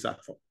work in the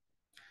exact form.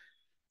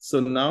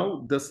 So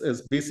now this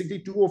is basically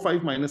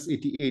 205 minus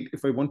 88.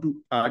 If I want to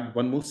add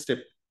one more step,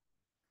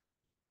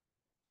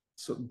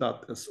 so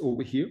that is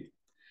over here.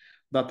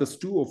 That is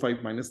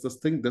 205 minus this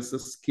thing. This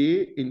is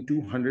K into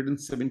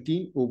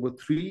 117 over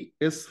 3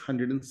 is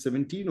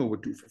 117 over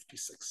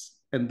 256.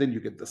 And then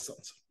you get this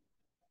answer.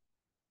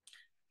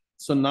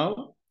 So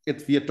now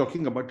we are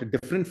talking about a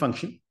different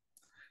function.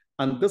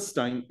 And this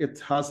time it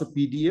has a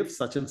PDF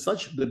such and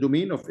such. The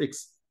domain of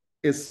X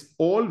is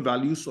all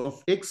values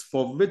of X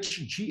for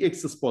which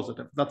Gx is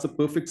positive. That's a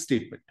perfect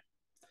statement.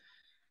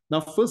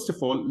 Now, first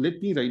of all,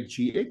 let me write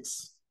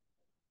Gx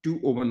 2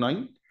 over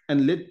 9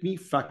 and let me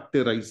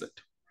factorize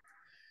it.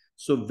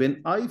 So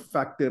when I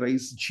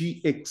factorize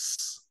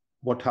Gx,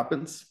 what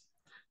happens?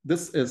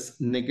 This is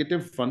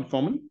 -1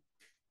 common,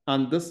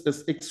 and this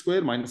is x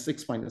squared minus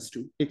x minus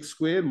 2, x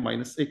squared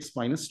minus x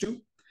minus 2.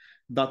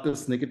 That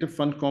is negative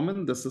 1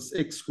 common. This is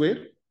x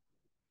squared.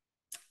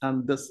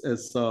 And this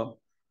is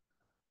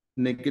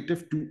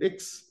negative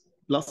 2x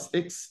plus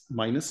x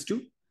minus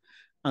 2.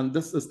 And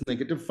this is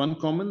negative 1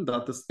 common.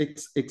 That is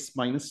x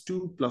minus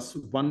 2 plus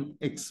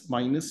 1x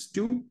minus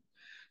 2.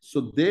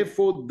 So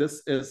therefore,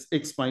 this is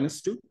x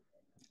minus 2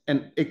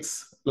 and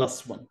x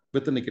plus 1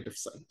 with a negative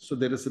sign. So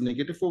there is a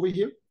negative over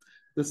here.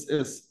 This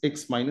is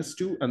x minus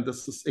 2 and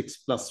this is x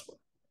plus 1.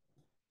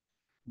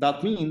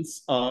 That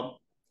means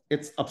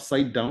it's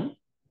upside down.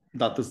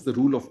 That is the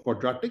rule of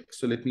quadratic.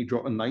 So let me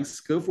draw a nice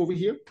curve over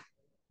here.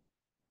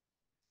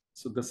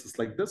 So this is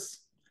like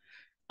this.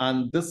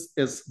 And this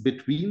is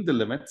between the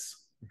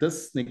limits.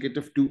 This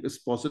negative 2 is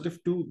positive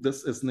 2.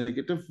 This is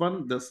negative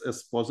 1. This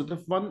is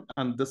positive 1.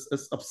 And this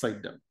is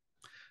upside down.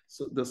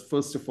 So this,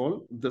 first of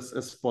all, this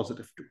is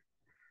positive 2.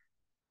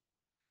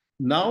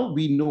 Now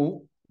we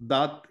know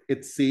that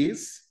it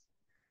says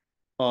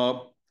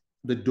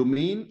the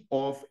domain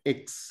of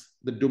x.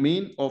 The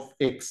domain of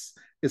x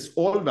is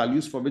all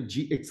values for which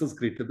gx is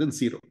greater than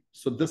 0.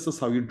 So this is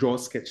how you draw a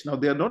sketch. Now,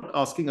 they are not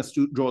asking us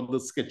to draw the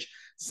sketch.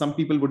 Some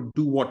people would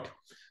do what?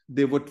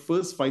 They would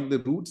first find the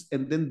roots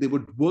and then they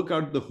would work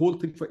out the whole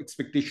thing for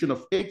expectation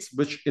of x,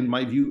 which in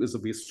my view is a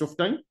waste of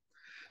time.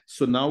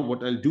 So now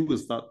what I'll do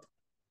is that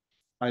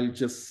I'll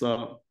just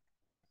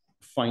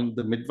find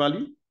the mid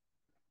value.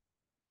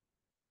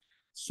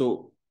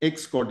 So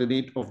x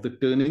coordinate of the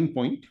turning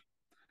point,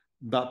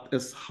 that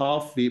is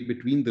halfway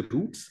between the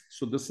roots.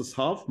 So this is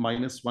half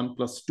minus 1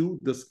 plus 2.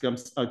 This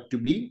comes out to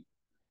be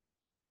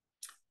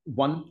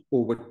 1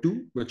 over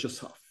 2, which is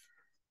half.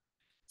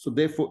 So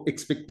therefore,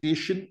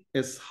 expectation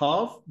is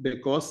half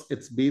because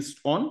it's based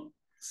on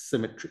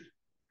symmetry.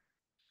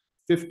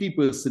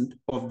 50%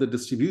 of the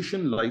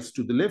distribution lies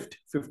to the left,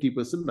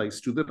 50% lies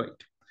to the right.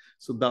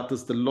 So that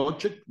is the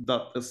logic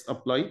that is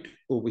applied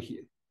over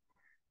here.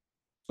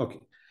 Okay,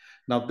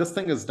 now this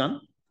thing is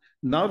done.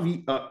 Now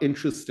we are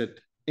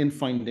interested in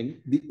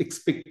finding the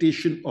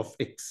expectation of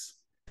x.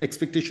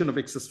 Expectation of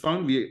x is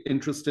found. We are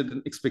interested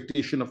in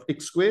expectation of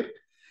x squared.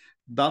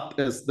 That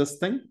is this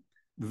thing,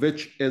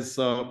 which is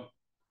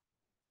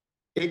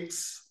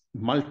x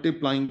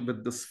multiplying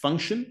with this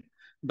function.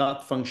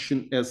 That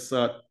function is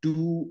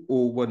 2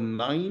 over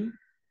 9.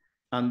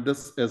 And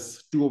this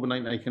is 2 over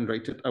 9. I can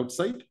write it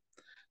outside.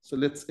 So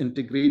let's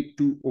integrate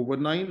 2 over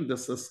 9.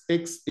 This is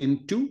x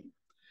into,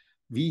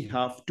 we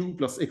have 2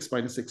 plus x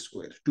minus x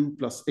squared. 2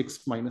 plus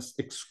x minus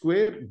x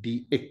squared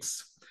dx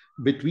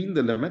between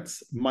the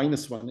limits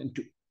minus 1 and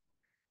 2.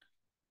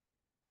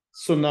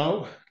 So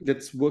now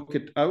let's work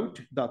it out.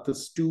 That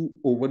is 2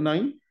 over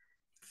 9.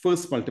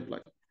 First multiply.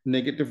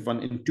 Negative 1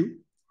 into.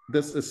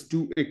 This is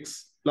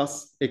 2x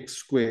plus x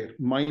squared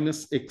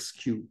minus x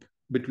cubed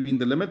between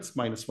the limits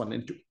minus 1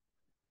 and 2.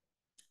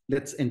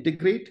 Let's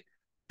integrate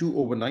 2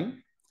 over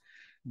 9.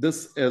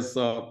 This is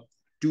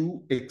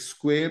 2x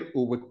squared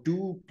over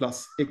 2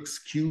 plus x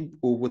cubed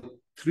over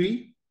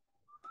 3.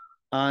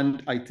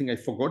 And I think I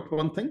forgot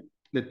one thing.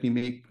 Let me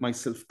make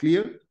myself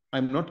clear.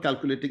 I'm not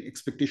calculating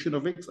expectation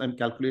of x. I'm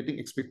calculating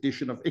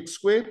expectation of x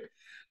squared.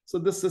 So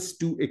this is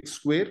 2x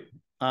squared.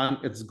 And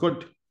it's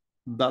good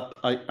that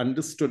I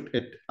understood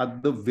it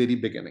at the very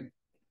beginning.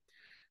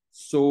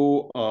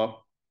 So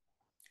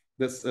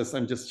this is,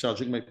 I'm just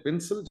charging my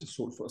pencil. Just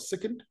hold for a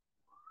second.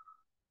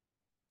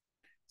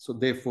 So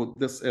therefore,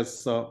 this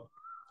is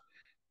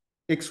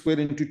x squared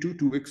into 2,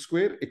 2x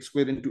squared, x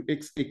squared into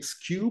x, x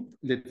cubed.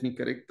 Let me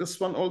correct this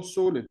one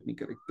also. Let me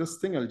correct this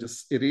thing. I'll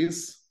just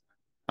erase.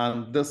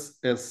 And this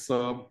is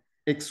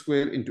x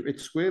squared into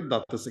x squared.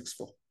 That is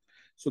x4.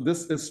 So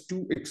this is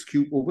 2x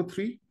cubed over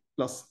 3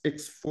 plus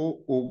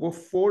x4 over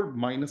 4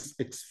 minus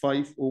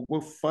x5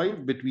 over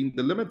 5 between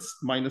the limits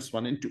minus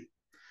 1 and 2.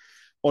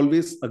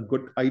 Always a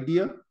good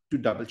idea to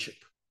double check.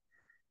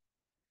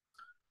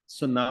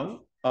 So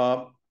now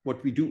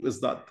what we do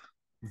is that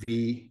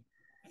we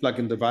plug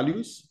in the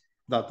values.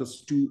 That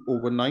is 2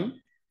 over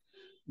 9.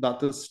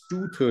 That is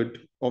 2/3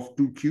 of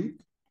 2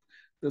 cubed.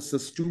 This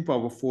is 2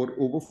 power 4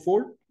 over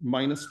 4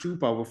 minus 2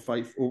 power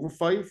 5 over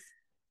 5.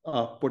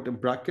 Put a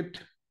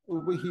bracket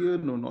over here.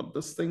 No, not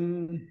this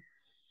thing.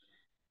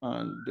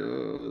 And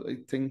I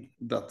think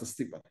that is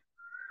the one.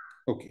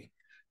 Okay.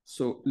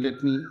 So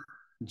let me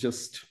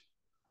just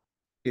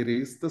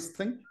erase this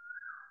thing.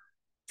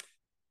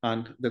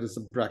 And there is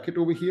a bracket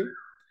over here.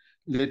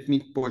 Let me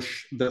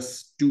push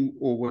this 2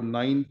 over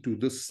 9 to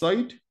this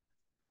side.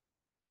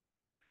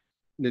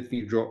 Let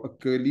me draw a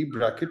curly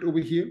bracket over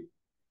here.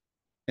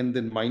 And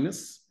then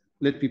minus.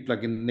 Let me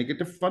plug in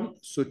negative 1.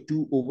 So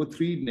 2 over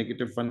 3,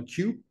 negative 1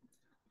 cubed.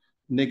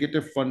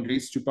 Negative 1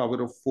 raised to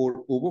power of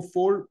 4 over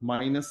 4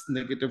 minus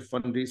negative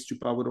 1 raised to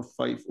power of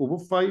 5 over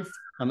 5.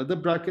 Another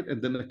bracket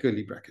and then a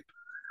curly bracket.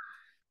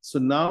 So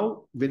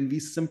now when we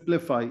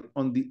simplify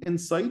on the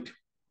inside,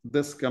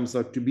 this comes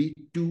out to be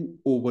 2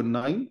 over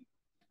 9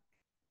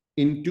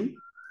 into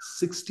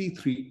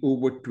 63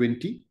 over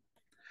 20.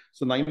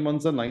 So 9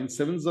 ones are 9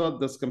 sevens are.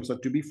 This comes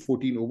out to be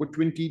 14 over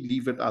 20.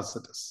 Leave it as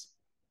it is.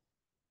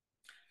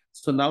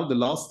 So now the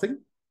last thing,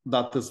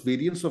 that is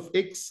variance of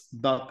x,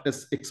 that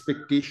is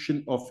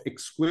expectation of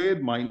x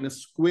squared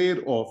minus square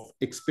of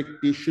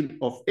expectation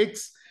of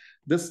x.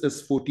 This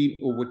is 14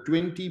 over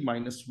 20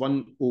 minus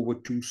 1 over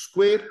 2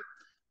 square.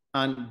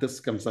 And this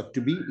comes out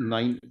to be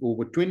 9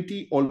 over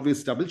 20.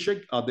 Always double check.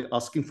 Are they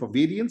asking for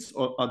variance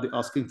or are they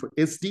asking for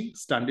SD,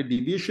 standard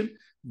deviation?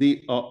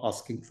 They are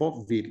asking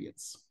for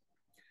variance.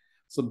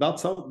 So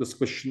that's how this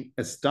question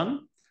is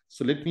done.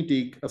 So let me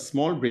take a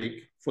small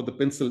break for the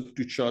pencil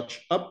to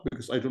charge up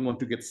because I don't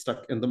want to get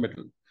stuck in the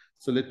middle.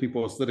 So let me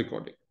pause the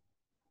recording.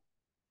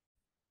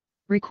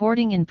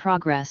 Recording in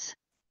progress.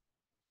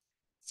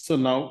 So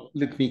now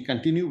let me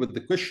continue with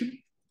the question.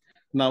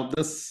 Now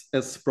this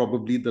is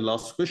probably the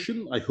last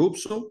question. I hope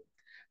so.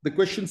 The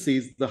question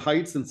says the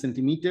heights in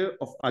centimeter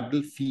of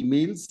adult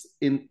females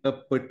in a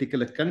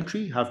particular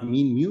country have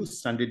mean mu,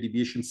 standard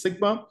deviation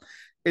sigma.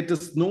 It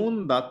is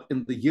known that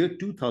in the year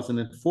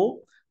 2004,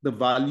 the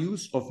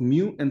values of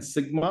mu and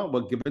sigma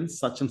were given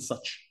such and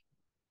such.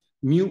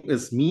 Mu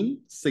is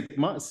mean,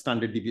 sigma is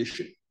standard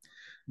deviation.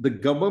 The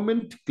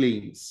government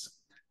claims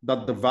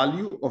that the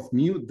value of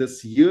mu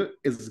this year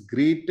is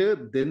greater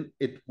than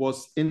it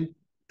was in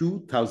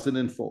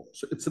 2004.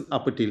 So it's an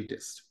upper tail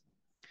test.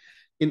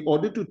 In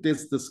order to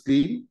test this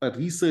claim, a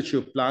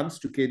researcher plans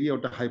to carry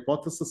out a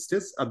hypothesis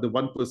test at the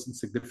 1%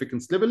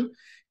 significance level.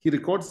 He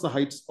records the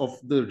heights of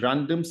the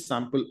random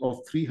sample of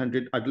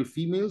 300 adult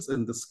females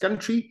in this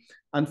country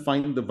and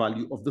find the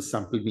value of the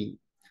sample mean.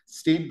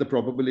 State the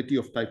probability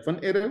of type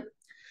 1 error.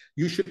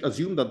 You should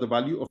assume that the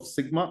value of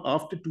sigma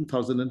after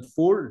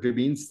 2004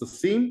 remains the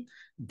same.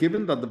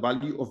 Given that the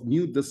value of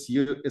mu this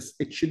year is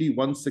actually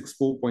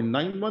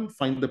 164.91,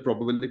 find the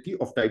probability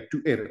of type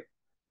 2 error.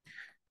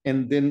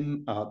 And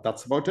then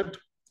that's about it.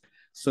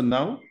 So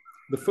now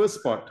the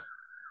first part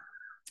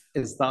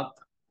is that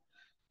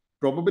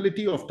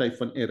probability of type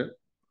 1 error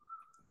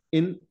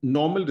in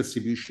normal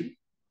distribution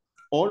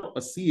or a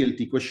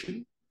CLT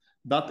question,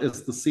 that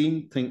is the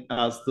same thing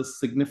as the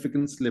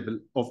significance level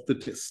of the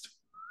test.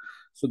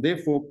 So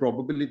therefore,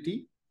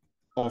 probability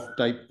of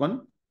type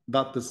 1,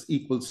 that is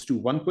equals to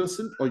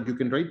 1%, or you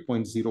can write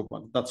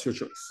 0.01. That's your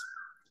choice.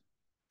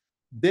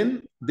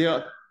 Then they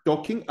are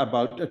talking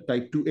about a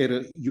type 2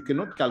 error. You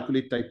cannot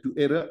calculate type 2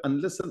 error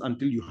unless and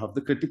until you have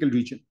the critical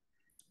region.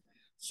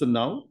 So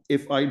now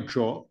if I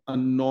draw a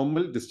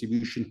normal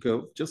distribution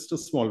curve, just a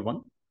small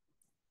one,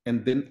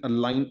 and then a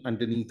line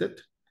underneath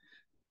it,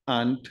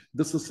 and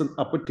this is an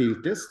upper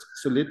tail test.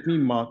 So let me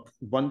mark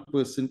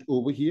 1%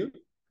 over here.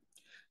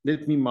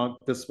 Let me mark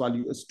this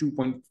value as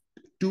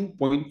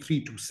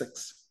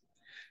 2.326.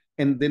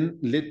 And then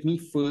let me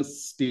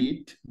first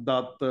state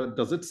that,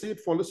 does it say it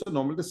follows a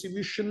normal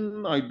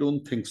distribution? I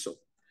don't think so.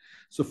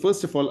 So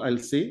first of all, I'll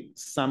say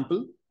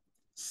sample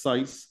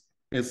size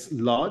is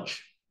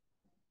large.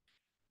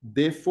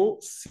 Therefore,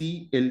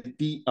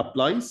 CLT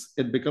applies.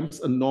 It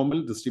becomes a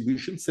normal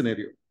distribution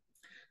scenario.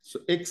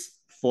 So X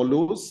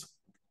follows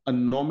a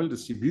normal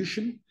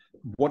distribution.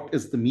 What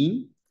is the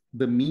mean?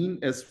 The mean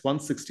is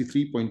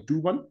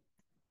 163.21.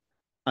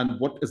 And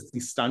what is the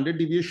standard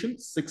deviation?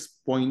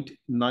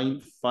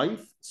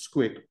 6.95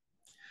 squared.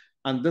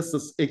 And this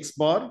is X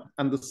bar,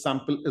 and the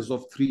sample is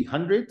of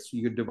 300. So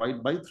you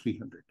divide by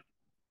 300.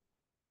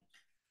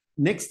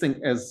 Next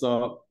thing is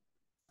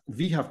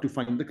we have to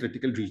find the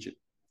critical region.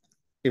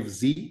 If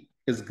Z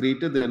is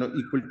greater than or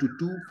equal to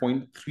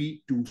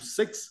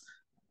 2.326,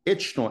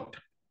 H0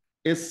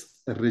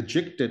 is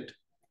rejected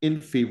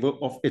in favor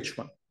of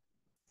H1.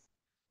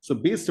 So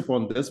based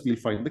upon this, we'll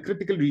find the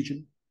critical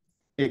region.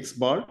 X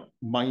bar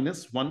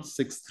minus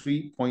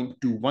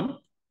 163.21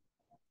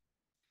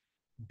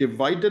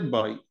 divided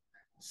by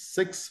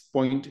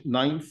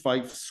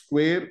 6.95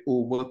 square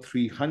over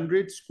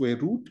 300 square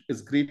root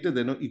is greater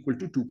than or equal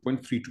to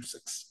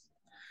 2.326.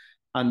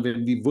 And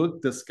when we work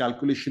this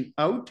calculation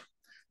out,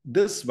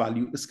 this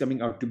value is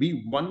coming out to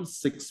be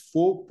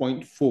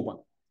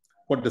 164.41.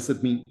 What does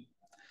it mean?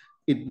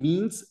 It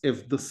means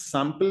if the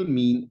sample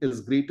mean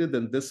is greater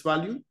than this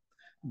value,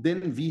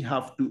 then we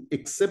have to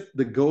accept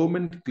the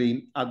government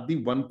claim at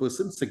the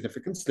 1%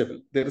 significance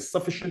level. There is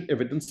sufficient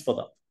evidence for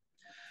that.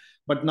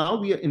 But now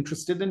we are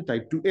interested in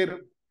type 2 error.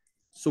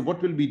 So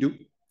what will we do?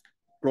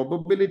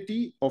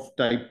 Probability of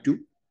type 2,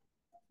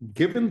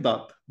 given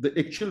that the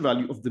actual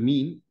value of the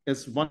mean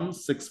is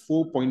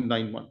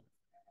 164.91.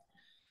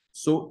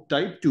 So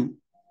type 2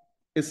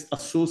 is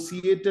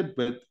associated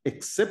with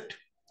except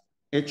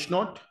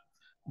H0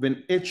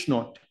 when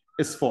H0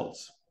 is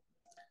false.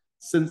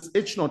 Since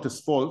H0 is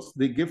false,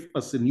 they give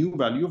us a new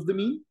value of the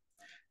mean,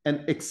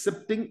 and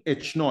accepting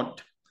H0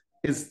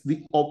 is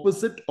the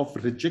opposite of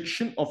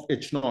rejection of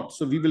H0.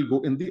 So we will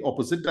go in the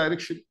opposite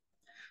direction.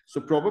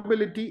 So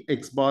probability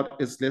X bar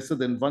is lesser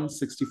than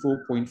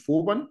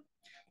 164.41.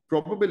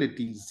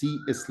 Probability Z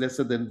is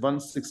lesser than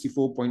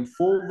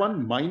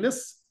 164.41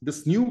 minus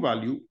this new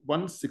value,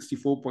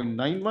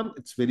 164.91.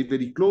 It's very,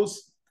 very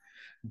close.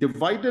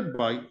 Divided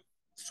by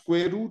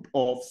square root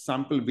of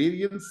sample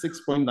variance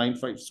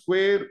 6.95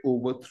 square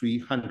over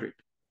 300.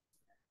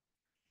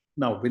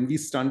 Now, when we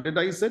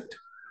standardize it,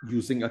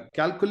 using a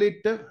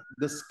calculator,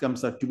 this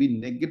comes out to be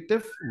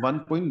negative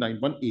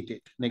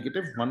 1.9188.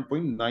 Negative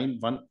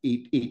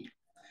 1.9188.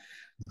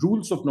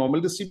 Rules of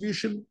normal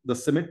distribution, the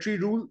symmetry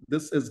rule,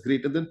 this is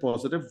greater than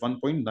positive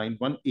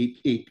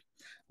 1.9188.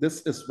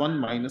 This is 1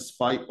 minus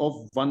 5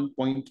 of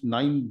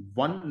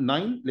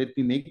 1.919. Let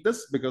me make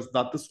this because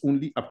that is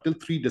only up till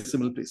 3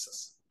 decimal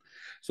places.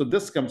 So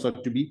this comes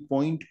out to be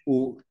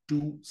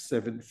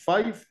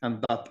 0.0275,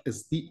 and that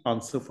is the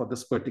answer for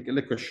this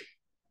particular question.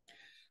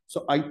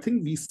 So I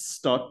think we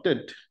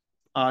started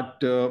at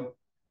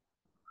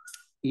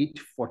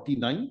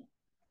 8:49,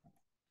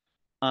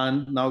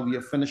 and now we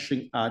are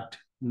finishing at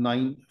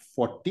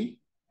 9:40.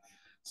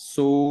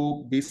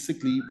 So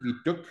basically we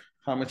took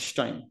how much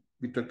time?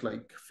 We took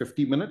like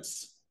 50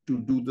 minutes to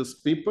do this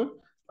paper,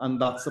 and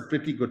that's a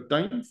pretty good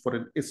time for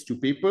an S2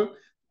 paper.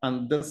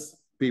 And this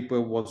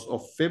paper was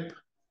of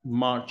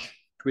March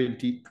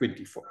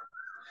 2024.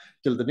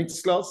 Till the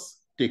next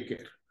class, take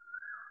care.